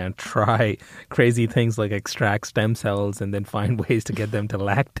out there and try crazy things like extract stem cells and then find ways to get them to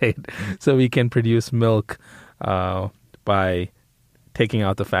lactate so we can produce milk by taking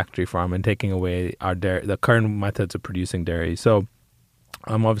out the factory farm and taking away our dairy, the current methods of producing dairy. So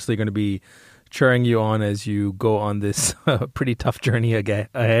I'm obviously going to be cheering you on as you go on this pretty tough journey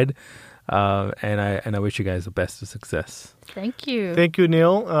ahead. And I wish you guys the best of success. Thank you. Thank you,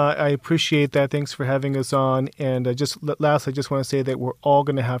 Neil. I appreciate that. Thanks for having us on. And I just want to say that we're all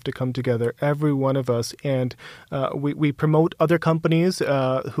going to have to come together, every one of us. And we promote other companies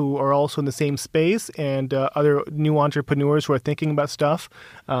who are also in the same space, and other new entrepreneurs who are thinking about stuff.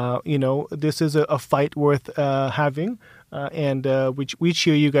 This is a fight worth having, and we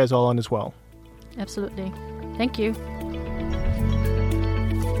cheer you guys all on as well. Absolutely. Thank you.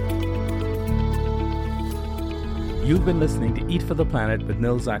 You've been listening to Eat for the Planet with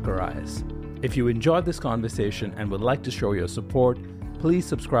Nil Zacharias. If you enjoyed this conversation and would like to show your support, please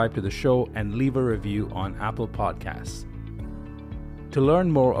subscribe to the show and leave a review on Apple Podcasts. To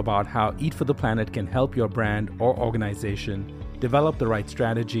learn more about how Eat for the Planet can help your brand or organization develop the right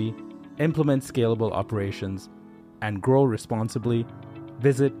strategy, implement scalable operations, and grow responsibly,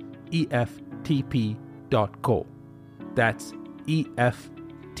 visit EFTP.co. That's EFTP.co.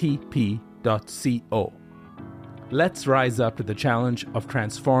 Let's rise up to the challenge of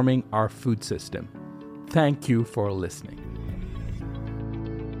transforming our food system. Thank you for listening.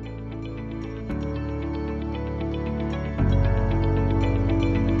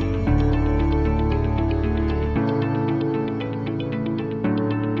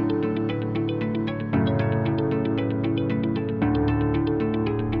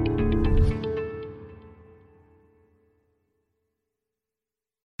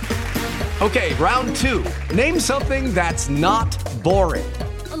 Okay, round two. Name something that's not boring.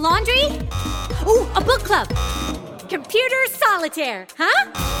 A laundry? Ooh, a book club. Computer solitaire,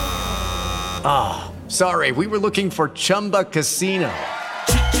 huh? Ah, sorry, we were looking for Chumba Casino.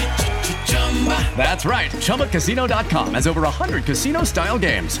 That's right, ChumbaCasino.com has over 100 casino-style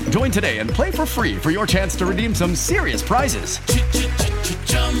games. Join today and play for free for your chance to redeem some serious prizes.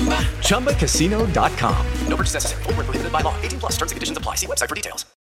 ChumbaCasino.com. No purchase necessary. Void where prohibited by law. 18+ terms and conditions apply. See website for details.